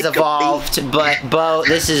technique has evolved. But Beau,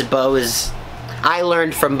 this is Beau's. I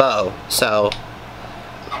learned from Beau, so.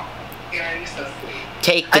 Oh, Aaron, you're so sweet.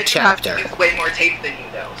 Take the chapter. I have way more tape than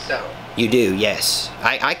you, though. So. You do, yes.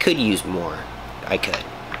 I could use more. I could.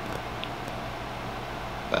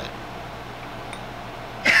 But.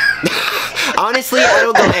 Honestly, I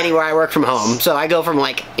don't go anywhere. I work from home, so I go from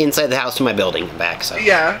like inside the house to my building and back. So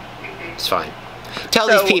yeah, it's fine. Tell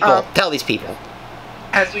these people. Tell these people.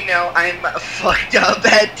 As we know, I'm fucked up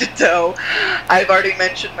head to toe. I've already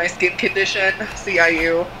mentioned my skin condition,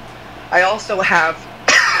 CIU. I also have.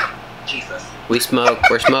 Jesus. We smoke.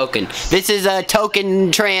 We're smoking. This is a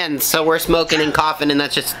token trans, so we're smoking and coughing, and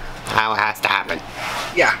that's just how it has to happen.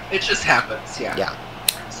 Yeah, it just happens. Yeah. Yeah.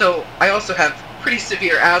 So I also have pretty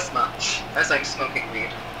severe asthma as I'm smoking weed.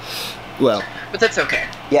 Well. But that's okay.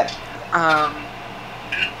 Yeah.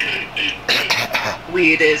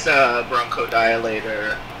 Weed is a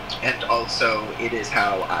bronchodilator, and also it is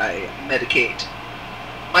how I medicate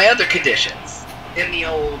my other conditions in the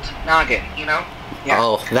old noggin, you know? Yeah.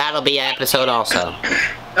 Oh, that'll be an episode also.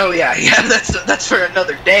 Oh yeah, that's for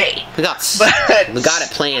another day. We got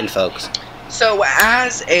it planned, folks. So,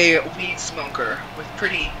 as a weed smoker with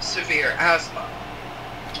pretty severe asthma,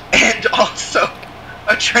 and also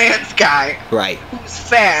a trans guy, right, who's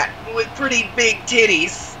fat with pretty big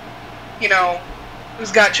titties, you know,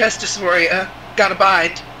 who's got chest dysphoria, got a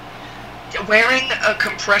bind. wearing a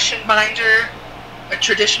compression binder, a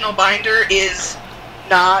traditional binder, is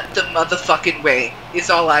not the motherfucking way, is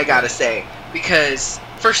all I gotta say. Because,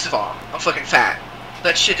 first of all, I'm fucking fat.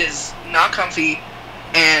 That shit is not comfy,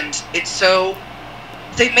 and it's so...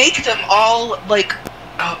 They make them all, like...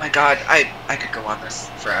 Oh my god, I could go on this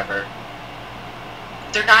forever.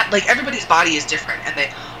 They're not, like, everybody's body is different,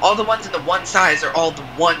 and all the ones in the one size are all the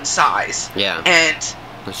one size. Yeah. And,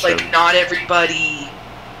 That's like, true. not everybody...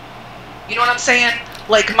 You know what I'm saying?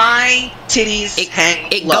 Like, my titties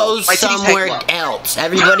hang It low. goes My titties somewhere hang low. else.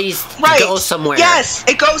 Everybody's Right. goes somewhere. Yes,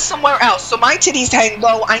 it goes somewhere else. So my titties hang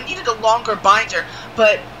low. I needed a longer binder,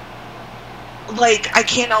 but, like, I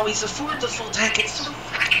can't always afford the full tank. It's so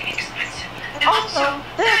fucking expensive. And also,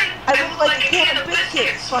 then, I look like a can of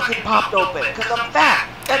biscuits fucking popped open, because I'm fat.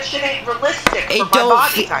 That shit ain't realistic for my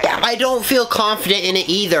body type. I don't feel confident in it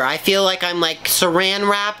either. I feel like I'm like saran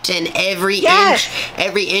wrapped, and every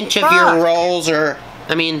inch of your rolls are.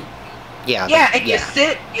 I mean, yeah. Yeah, and you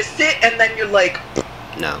sit, and then you're like,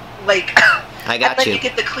 no, like. I got and then you. you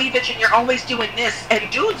get the cleavage, and you're always doing this, and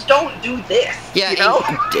dudes don't do this. Yeah, you know.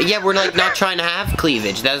 Yeah, we're like not trying to have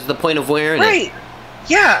cleavage. That's the point of wearing it. Right.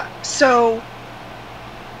 Yeah. So.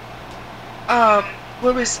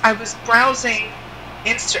 I was browsing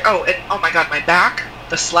and oh my god, my back,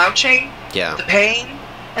 the slouching, the pain,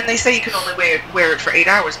 and they say you can only wear it for 8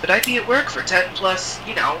 hours, but I'd be at work for 10 plus,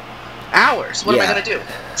 hours. What am I gonna do?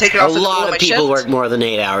 Take it off? A lot of people work more than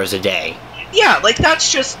 8 hours a day. Yeah, like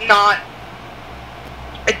that's just not.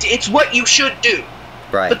 It's what you should do.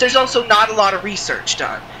 Right. But there's also not a lot of research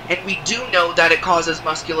done, and we do know that it causes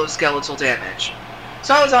musculoskeletal damage.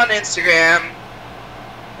 So I was on Instagram.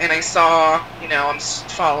 And I saw, I'm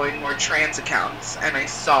following more trans accounts, and I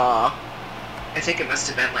saw, I think it must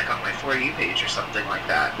have been like on my For You page or something like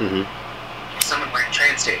that. Someone wearing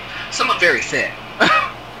TransTape. Someone very thin.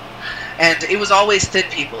 And it was always thin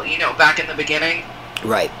people, back in the beginning.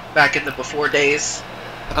 Right. Back in the before days.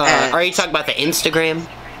 Are you talking about the Instagram?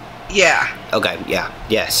 Yeah. Okay, yeah.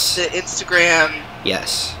 Yes. The Instagram.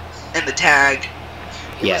 Yes. And the tag.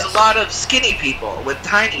 Yes. There's a lot of skinny people with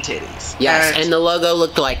tiny titties. Yes, and the logo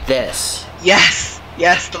looked like this. Yes,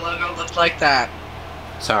 the logo looked like that.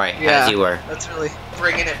 Sorry, as you were. That's really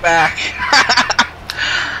bringing it back.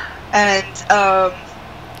 And,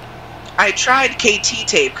 I tried KT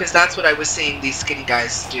tape, because that's what I was seeing these skinny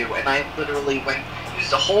guys do, and I literally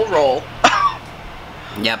used a whole roll.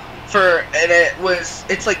 Yep. And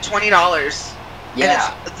it's like $20.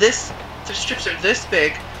 Yeah. And the strips are this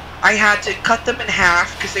big. I had to cut them in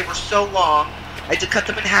half because they were so long. I had to cut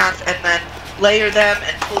them in half and then layer them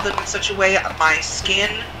and pull them in such a way my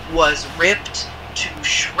skin was ripped to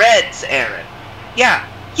shreds, Aaron. Yeah.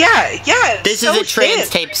 This is a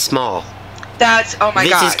TransTape small. Oh my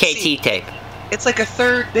god. This is KT tape. It's like a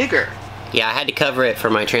third bigger. Yeah, I had to cover it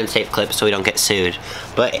for my TransTape clip so we don't get sued.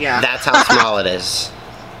 But that's how small it is.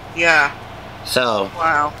 Yeah. So.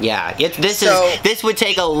 Wow. Yeah. This would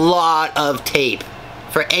take a lot of tape.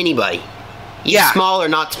 For anybody. Small or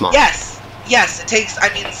not small. Yes, it takes,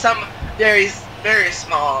 some very, very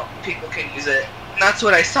small people can use it. And that's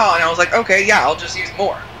what I saw, and I was like, okay, I'll just use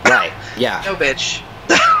more. Right, yeah. No, bitch.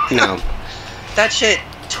 No. That shit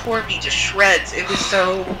tore me to shreds. It was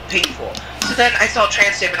so painful. So then I saw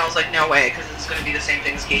TransTape, and I was like, no way, because it's going to be the same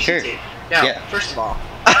thing as KT tape. No, first of all,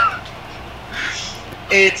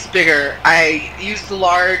 it's bigger. I used the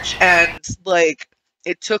large, and,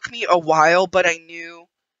 it took me a while, but I knew,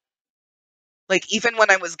 even when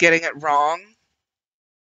I was getting it wrong,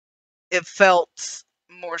 it felt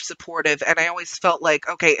more supportive, and I always felt like,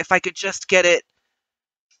 okay, if I could just get it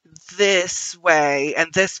this way,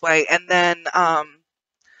 and then,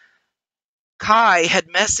 Kai had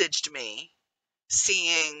messaged me,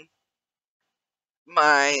 seeing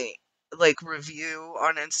my, review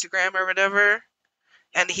on Instagram or whatever,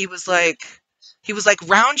 and he was like,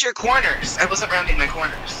 round your corners. I wasn't rounding my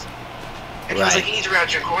corners. And he was like, you need to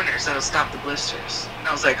round your corners. That'll stop the blisters. And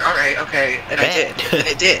I was like, alright, okay. And I did. And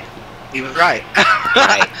it did. He was right.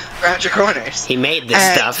 Round your corners. He made this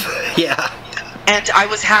stuff. Yeah. And I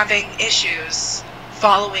was having issues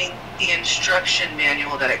following the instruction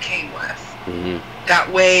manual that it came with.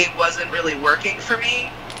 That way wasn't really working for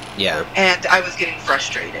me. Yeah. And I was getting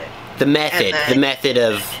frustrated. The method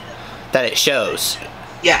of that it shows.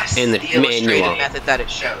 Yes, in the illustrated manual method that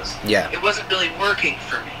it shows. Yeah. It wasn't really working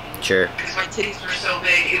for me. Sure. Because my titties were so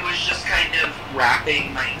big, it was just kind of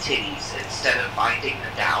wrapping my titties instead of binding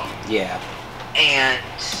them down. Yeah. And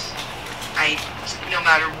no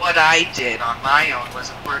matter what I did on my own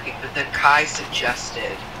wasn't working, but then Kai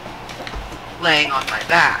suggested laying on my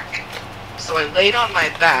back. So I laid on my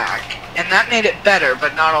back, and that made it better,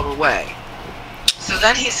 but not all the way. So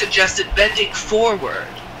then he suggested bending forward.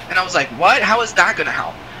 And I was like, what? How is that going to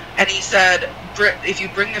help? And he said, if you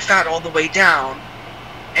bring the fat all the way down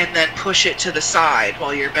and then push it to the side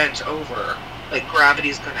while you're bent over, like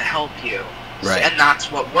gravity's going to help you. Right. And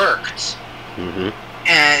that's what worked. Mm-hmm.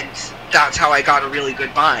 And that's how I got a really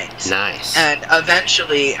good bind. Nice. And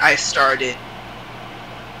eventually I started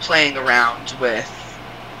playing around with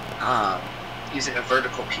using a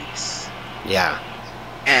vertical piece. Yeah.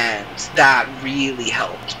 And that really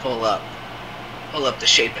helped pull up the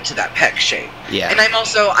shape into that pec shape. Yeah. And I'm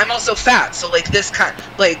also fat, so like this kind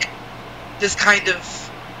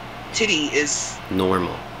of titty is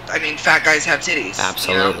normal. I mean, fat guys have titties.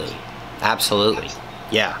 Absolutely. You know? Absolutely.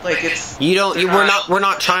 Yeah. Like it's we're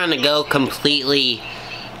not trying to go completely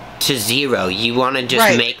to zero. You want to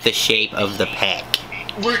just make the shape of the pec.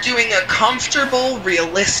 We're doing a comfortable,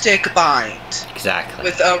 realistic bind. Exactly.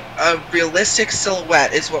 With a realistic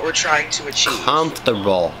silhouette is what we're trying to achieve.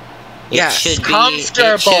 Comfortable. Yes, It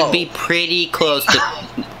should be pretty close to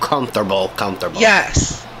comfortable.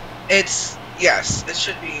 Yes. It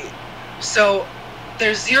should be. So,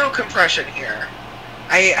 there's zero compression here.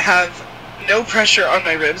 I have no pressure on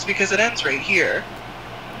my ribs because it ends right here.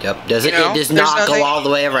 Yep. It does not go all the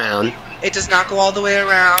way around. It does not go all the way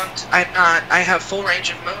around. I have full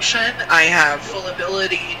range of motion. I have full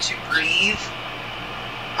ability to breathe.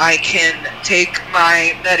 I can take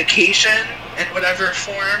my medication in whatever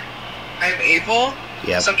form I'm able.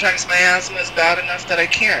 Yep. Sometimes my asthma is bad enough that I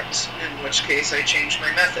can't, in which case I change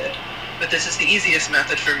my method. But this is the easiest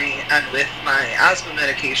method for me, and with my asthma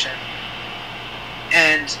medication,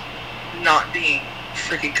 and not being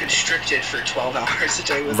freaking constricted for 12 hours a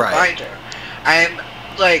day with a binder. I'm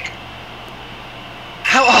like,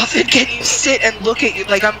 how often can you sit and look at you?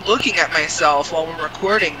 Like, I'm looking at myself while we're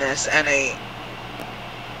recording this, and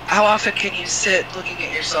how often can you sit looking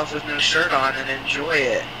at yourself with no shirt on and enjoy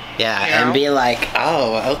it? Yeah, you know? And be like,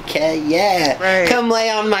 oh, okay, yeah. Right. Come lay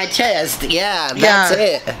on my chest. Yeah, that's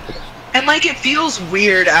it. And, like, it feels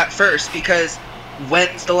weird at first because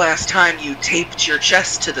when's the last time you taped your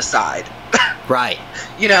chest to the side? Right.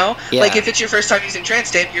 You know? Yeah. Like, if it's your first time using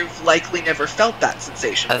TransTape, you've likely never felt that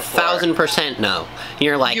sensation before. 1,000% no.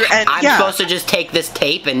 You're like, I'm supposed to just take this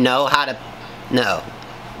tape and know how to... No.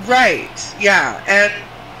 Right. Yeah. And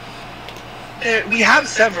we have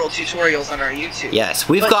several tutorials on our YouTube. Yes,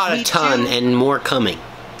 we've got a ton and more coming.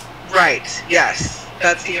 Right. Yes.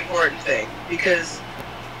 That's the important thing. Because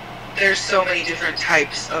there's so many different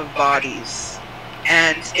types of bodies.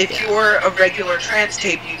 And if you're a regular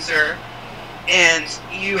TransTape user and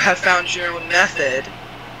you have found your own method,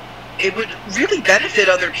 it would really benefit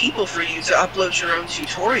other people for you to upload your own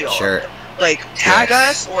tutorial. Sure. Like, tag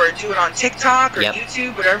us or do it on TikTok or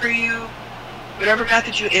YouTube, whatever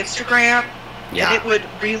method you Instagram. Yeah. And it would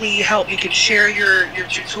really help. You can share your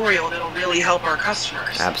tutorial and it'll really help our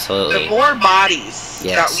customers. Absolutely. The more bodies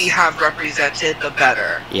that we have represented, the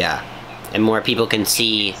better. Yeah. And more people can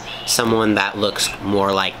see someone that looks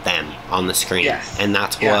more like them on the screen. Yes. And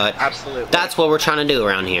that's absolutely. That's what we're trying to do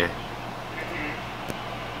around here. Mm-hmm.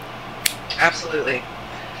 Absolutely.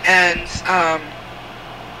 And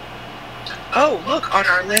oh, look, on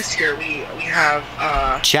our list here we have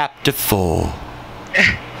Chapter 4.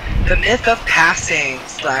 The myth of passing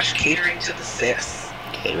 / catering to the cis.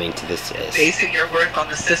 Catering to the cis. Basing your worth on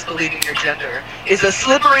the cis believing your gender is a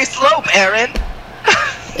slippery slope, Aaron.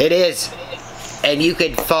 It is. And you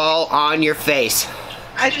could fall on your face.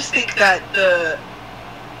 I just think that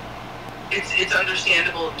it's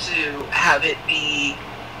understandable to have it be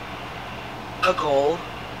a goal.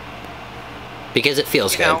 Because it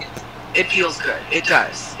feels good. Know? It feels good. It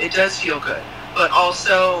does. It does feel good. But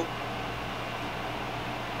also,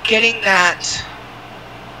 getting that,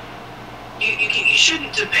 you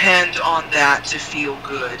shouldn't depend on that to feel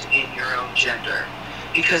good in your own gender.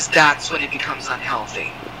 Because that's when it becomes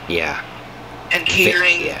unhealthy. Yeah. And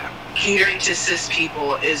catering to cis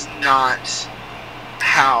people is not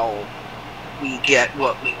how we get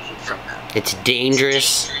what we need from them. It's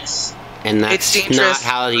dangerous, and that's not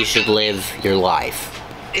how you should live your life.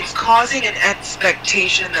 It's causing an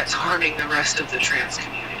expectation that's harming the rest of the trans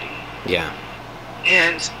community. Yeah.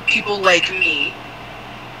 And people like me,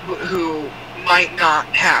 who might not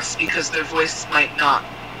pass because their voice might not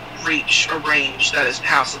reach a range that is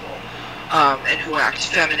passable, and who act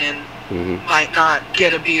feminine, might not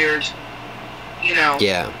get a beard, you know,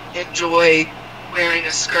 enjoy wearing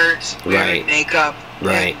a skirt, wearing makeup,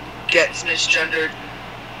 and gets misgendered.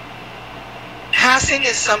 Passing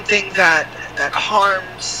is something that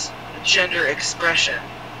harms gender expression,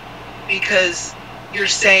 because you're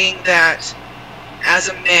saying that as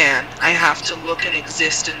a man, I have to look and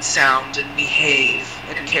exist and sound and behave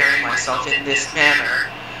and carry myself in this manner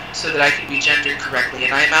so that I can be gendered correctly.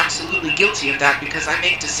 And I am absolutely guilty of that because I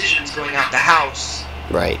make decisions going out the house.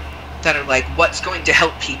 Right. That are like, what's going to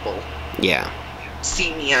help people? Yeah.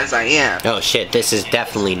 See me as I am. Oh shit, this is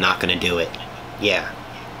definitely not gonna do it. Yeah.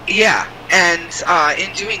 Yeah, and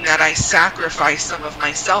in doing that, I sacrifice some of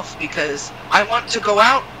myself because I want to go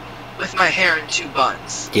out with my hair in 2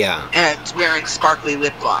 buns. Yeah. And wearing sparkly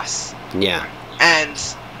lip gloss. Yeah. And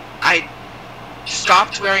I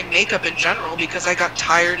stopped wearing makeup in general because I got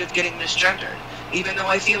tired of getting misgendered, even though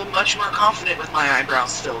I feel much more confident with my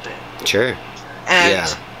eyebrows filled in. Sure.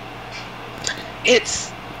 And yeah.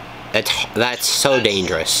 That's so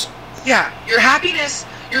dangerous. Yeah, your happiness,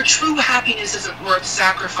 your true happiness isn't worth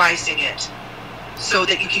sacrificing it so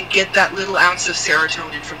that you can get that little ounce of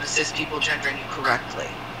serotonin from the cis people gendering you correctly.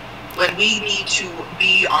 When we need to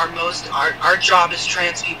be our job as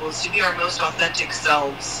trans people is to be our most authentic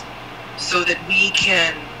selves so that we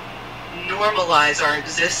can normalize our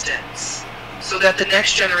existence so that the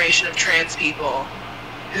next generation of trans people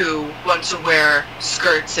who want to wear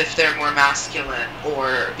skirts if they're more masculine,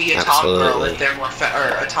 or be a tomgirl if they're more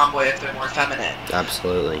or a tomboy if they're more feminine.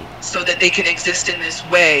 Absolutely. So that they can exist in this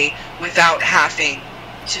way without having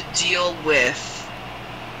to deal with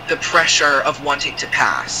the pressure of wanting to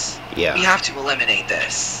pass. Yeah. We have to eliminate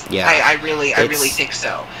this. Yeah. I really think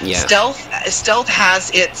so. Yeah. Stealth has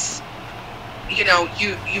its, you know,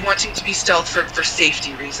 you wanting to be stealth for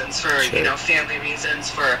safety reasons, for sure. you know, family reasons,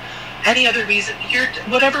 for any other reason,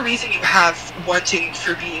 whatever reason you have wanting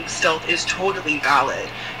for being stealth is totally valid,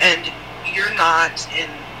 and you're not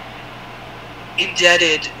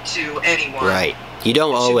indebted to anyone. Right. You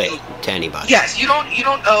don't owe it to anybody. Yes, you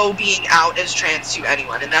don't owe being out as trans to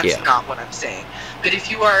anyone, and that's not what I'm saying. But if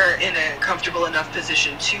you are in a comfortable enough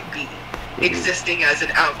position to be existing as an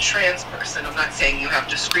out trans person, I'm not saying you have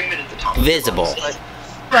to scream it at the top. Visible. Of your lungs,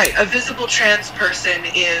 but, right. A visible trans person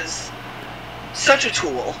is such a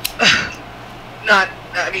tool.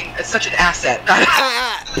 It's such an asset.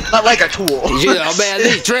 Not like a tool. Yeah, man,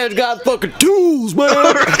 these trans got fucking tools, man.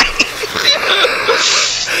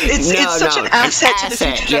 It's such an asset to the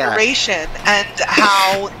future generation, and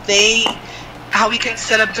how we can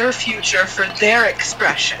set up their future for their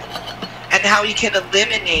expression, and how we can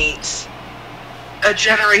eliminate a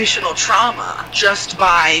generational trauma just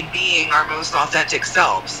by being our most authentic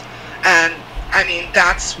selves. And I mean,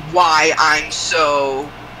 that's why I'm so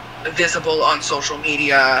visible on social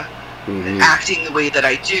media, acting the way that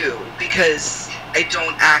I do, because I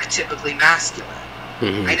don't act typically masculine.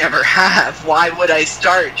 I never have. Why would I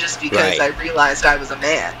start just because I realized I was a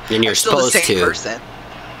man? And you're still supposed the same to. person.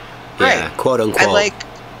 Yeah, right. Quote unquote.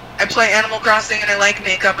 I play Animal Crossing, and I like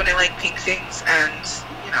makeup, and I like pink things, and,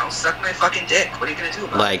 you know, suck my fucking dick. What are you gonna do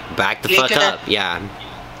about it? Like, back the fuck up, yeah.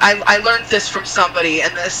 I learned this from somebody,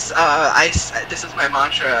 and this is my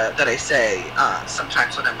mantra that I say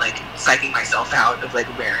sometimes when I'm like psyching myself out of like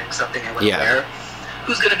wearing something I wouldn't wear.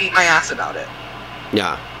 Who's gonna beat my ass about it?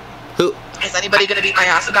 Yeah. Who? Is anybody gonna beat my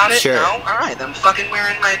ass about it? Sure. No? Alright, then I'm fucking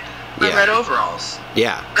wearing my red overalls.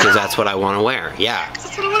 Yeah, because that's what I want to wear. Yeah.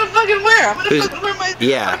 That's what I want to fucking wear. I'm gonna fucking wear my. I'm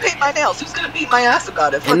gonna paint my nails. Who's gonna beat my ass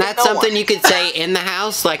about it? And that's something you could say in the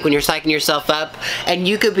house, like when you're psyching yourself up, and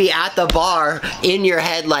you could be at the bar in your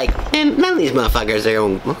head, like, man, none of these motherfuckers are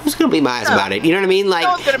going. Who's gonna beat my ass about it? You know what I mean? Like,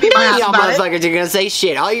 no one's gonna beat my ass y'all about motherfuckers are gonna say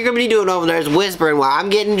shit. All you're gonna be doing over there is whispering while I'm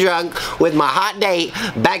getting drunk with my hot date.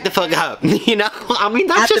 Back the fuck up. You know? I mean,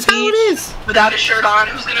 that's just how it is. Without a shirt on,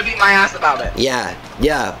 who's gonna beat my ass about it? Yeah.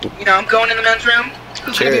 Yeah. You know, I'm going in the men's room.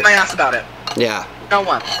 Who's gonna beat my ass about it? Yeah. No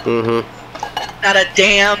one. Not a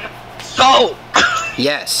damn soul.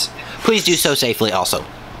 Yes. Please do so safely also.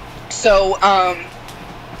 So,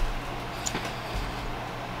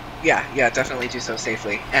 yeah, definitely do so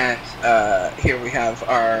safely. And here we have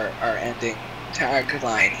our ending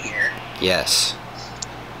tagline here. Yes.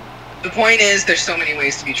 The point is, there's so many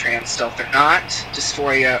ways to be trans, stealth or not,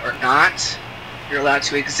 dysphoria or not. You're allowed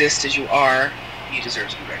to exist as you are. You deserve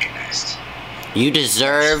to be recognized. You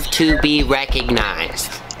deserve to be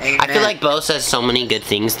recognized. Amen. I feel like Beau says so many good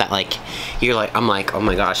things that, like, you're like, I'm like, oh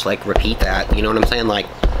my gosh, like, repeat that. You know what I'm saying? Like,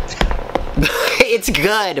 it's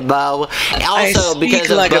good, Beau. Also, because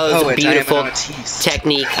of Beau's beautiful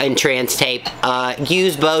technique in TransTape,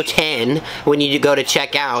 use Beau 10 when you go to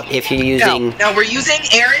check out if you're using... No, we're using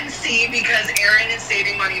Aaron C because Aaron is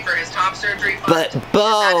saving money for his top surgery fund. But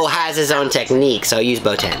Beau has his own technique, so use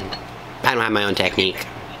Beau 10. I don't have my own technique.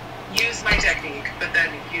 Use my technique, but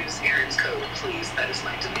then use Aaron's code, please. That is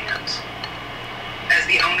my demand. As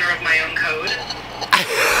the owner of my own code,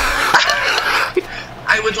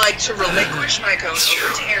 I would like to relinquish my code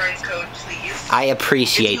over to Aaron's code, please. I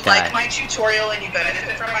appreciate if you that. like my tutorial and you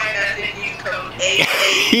benefit from my method, use code AA.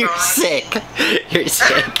 You're sick. You're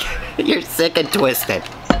sick. You're sick and twisted.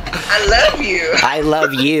 I love you. I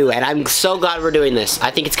love you, and I'm so glad we're doing this.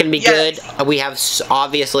 I think it's gonna be good. We have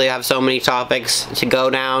obviously have so many topics to go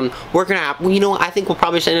down. We're gonna have, you know, I think we'll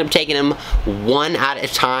probably just end up taking them one at a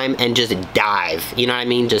time and just dive. You know what I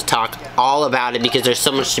mean? Just talk all about it because there's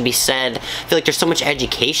so much to be said. I feel like there's so much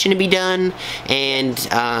education to be done,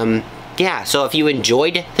 and yeah, so if you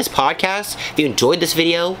enjoyed this podcast, if you enjoyed this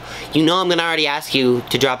video, you know I'm gonna already ask you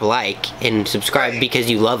to drop a like and subscribe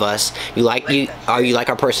because you love us. You like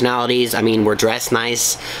our personalities. I mean, we're dressed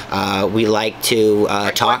nice. We like to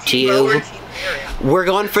talk to you. We're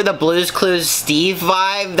going for the Blue's Clues Steve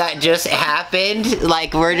vibe that just happened.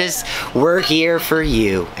 Like we're here for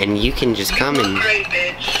you, and you can just come and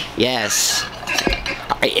yes,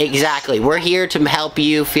 exactly. We're here to help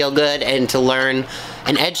you feel good and to learn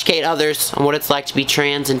and educate others on what it's like to be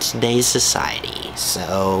trans in today's society.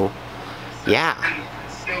 So, yeah.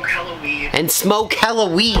 Smoke Halloween. And smoke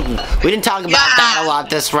Halloween. We didn't talk about that a lot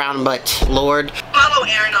this round, but Lord. Follow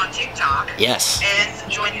Aaron on TikTok. Yes.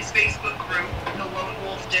 And join his Facebook group, the Lone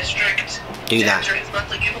Wolf District. Do that. Enter his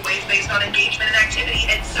monthly giveaways based on engagement and activity.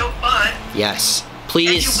 It's so fun. Yes.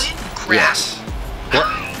 Please. And you win crap. Yes.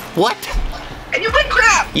 What? And you win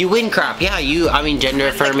crap! You win crap, yeah, I mean,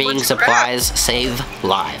 gender-affirming supplies save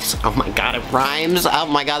lives. Oh my god, it rhymes. Oh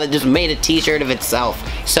my god, it just made a t-shirt of itself.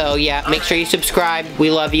 So, yeah, make sure you subscribe. We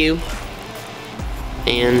love you.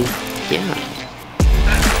 And, yeah.